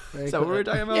 Yeah. Is that what we were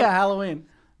talking about? Yeah, Halloween.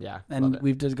 Yeah. And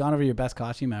we've just gone over your best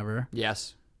costume ever.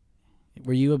 Yes.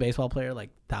 Were you a baseball player like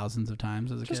thousands of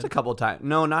times as a kid? Just a couple of times.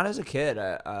 No, not as a kid.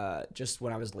 Just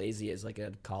when I was lazy as like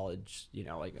a college,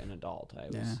 like an adult, I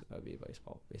would be a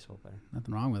baseball player.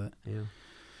 Nothing wrong with it. Yeah.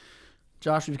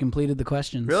 Josh, we've completed the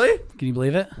questions. Really? Can you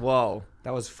believe it? Whoa,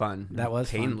 that was fun. That was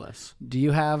painless. Fun. Do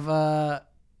you have?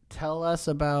 Tell us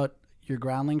about your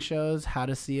Groundling shows. How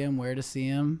to see them? Where to see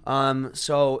them?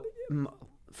 So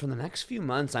for the next few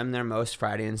months, I'm there most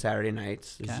Friday and Saturday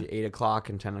nights. It's the 8 o'clock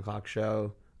and 10 o'clock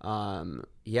show.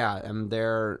 Yeah, I'm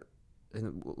there.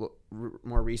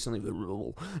 More recently,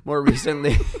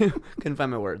 couldn't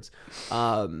find my words.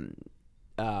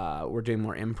 We're doing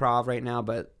more improv right now,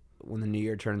 but when the new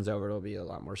year turns over, it'll be a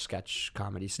lot more sketch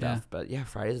comedy stuff. Yeah. But yeah,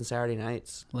 Fridays and Saturday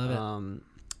nights. Love it.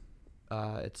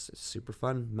 It's super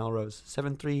fun. Melrose,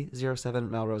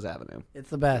 7307 Melrose Avenue. It's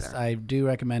the best. I do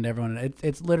recommend everyone.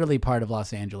 It's literally part of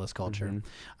Los Angeles culture.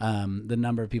 Mm-hmm. The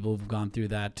number of people who've gone through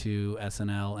that to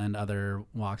SNL and other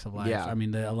walks of life. Yeah. I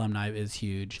mean, the alumni is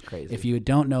huge. Crazy. If you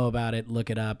don't know about it, look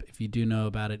it up. If you do know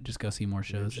about it, just go see more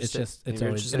shows. It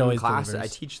always class. delivers. I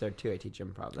teach there too. I teach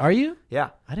improv there. Are you?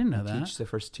 Yeah. I didn't know that. I teach the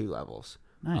first 2 levels.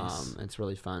 Nice. It's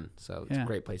really fun. So it's a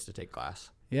great place to take class.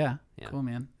 Yeah. Cool,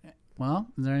 man. Well,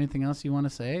 is there anything else you want to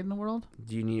say in the world?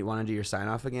 Do you want to do your sign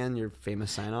off again? Your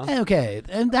famous sign off? Okay,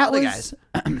 and that was guys.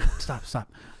 Stop.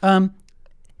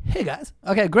 Hey guys.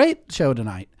 Okay, great show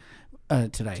tonight.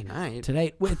 Today.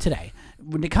 When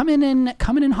they come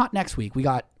in hot next week, we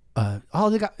got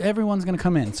everyone's gonna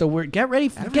come in. So get ready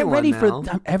for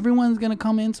everyone's gonna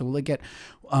come in. So we'll get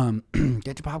your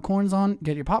popcorns on,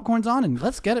 and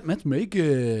let's get it. Let's make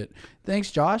it.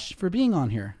 Thanks, Josh, for being on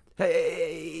here.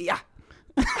 Hey, yeah.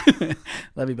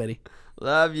 Love you, buddy.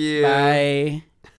 Love you. Bye.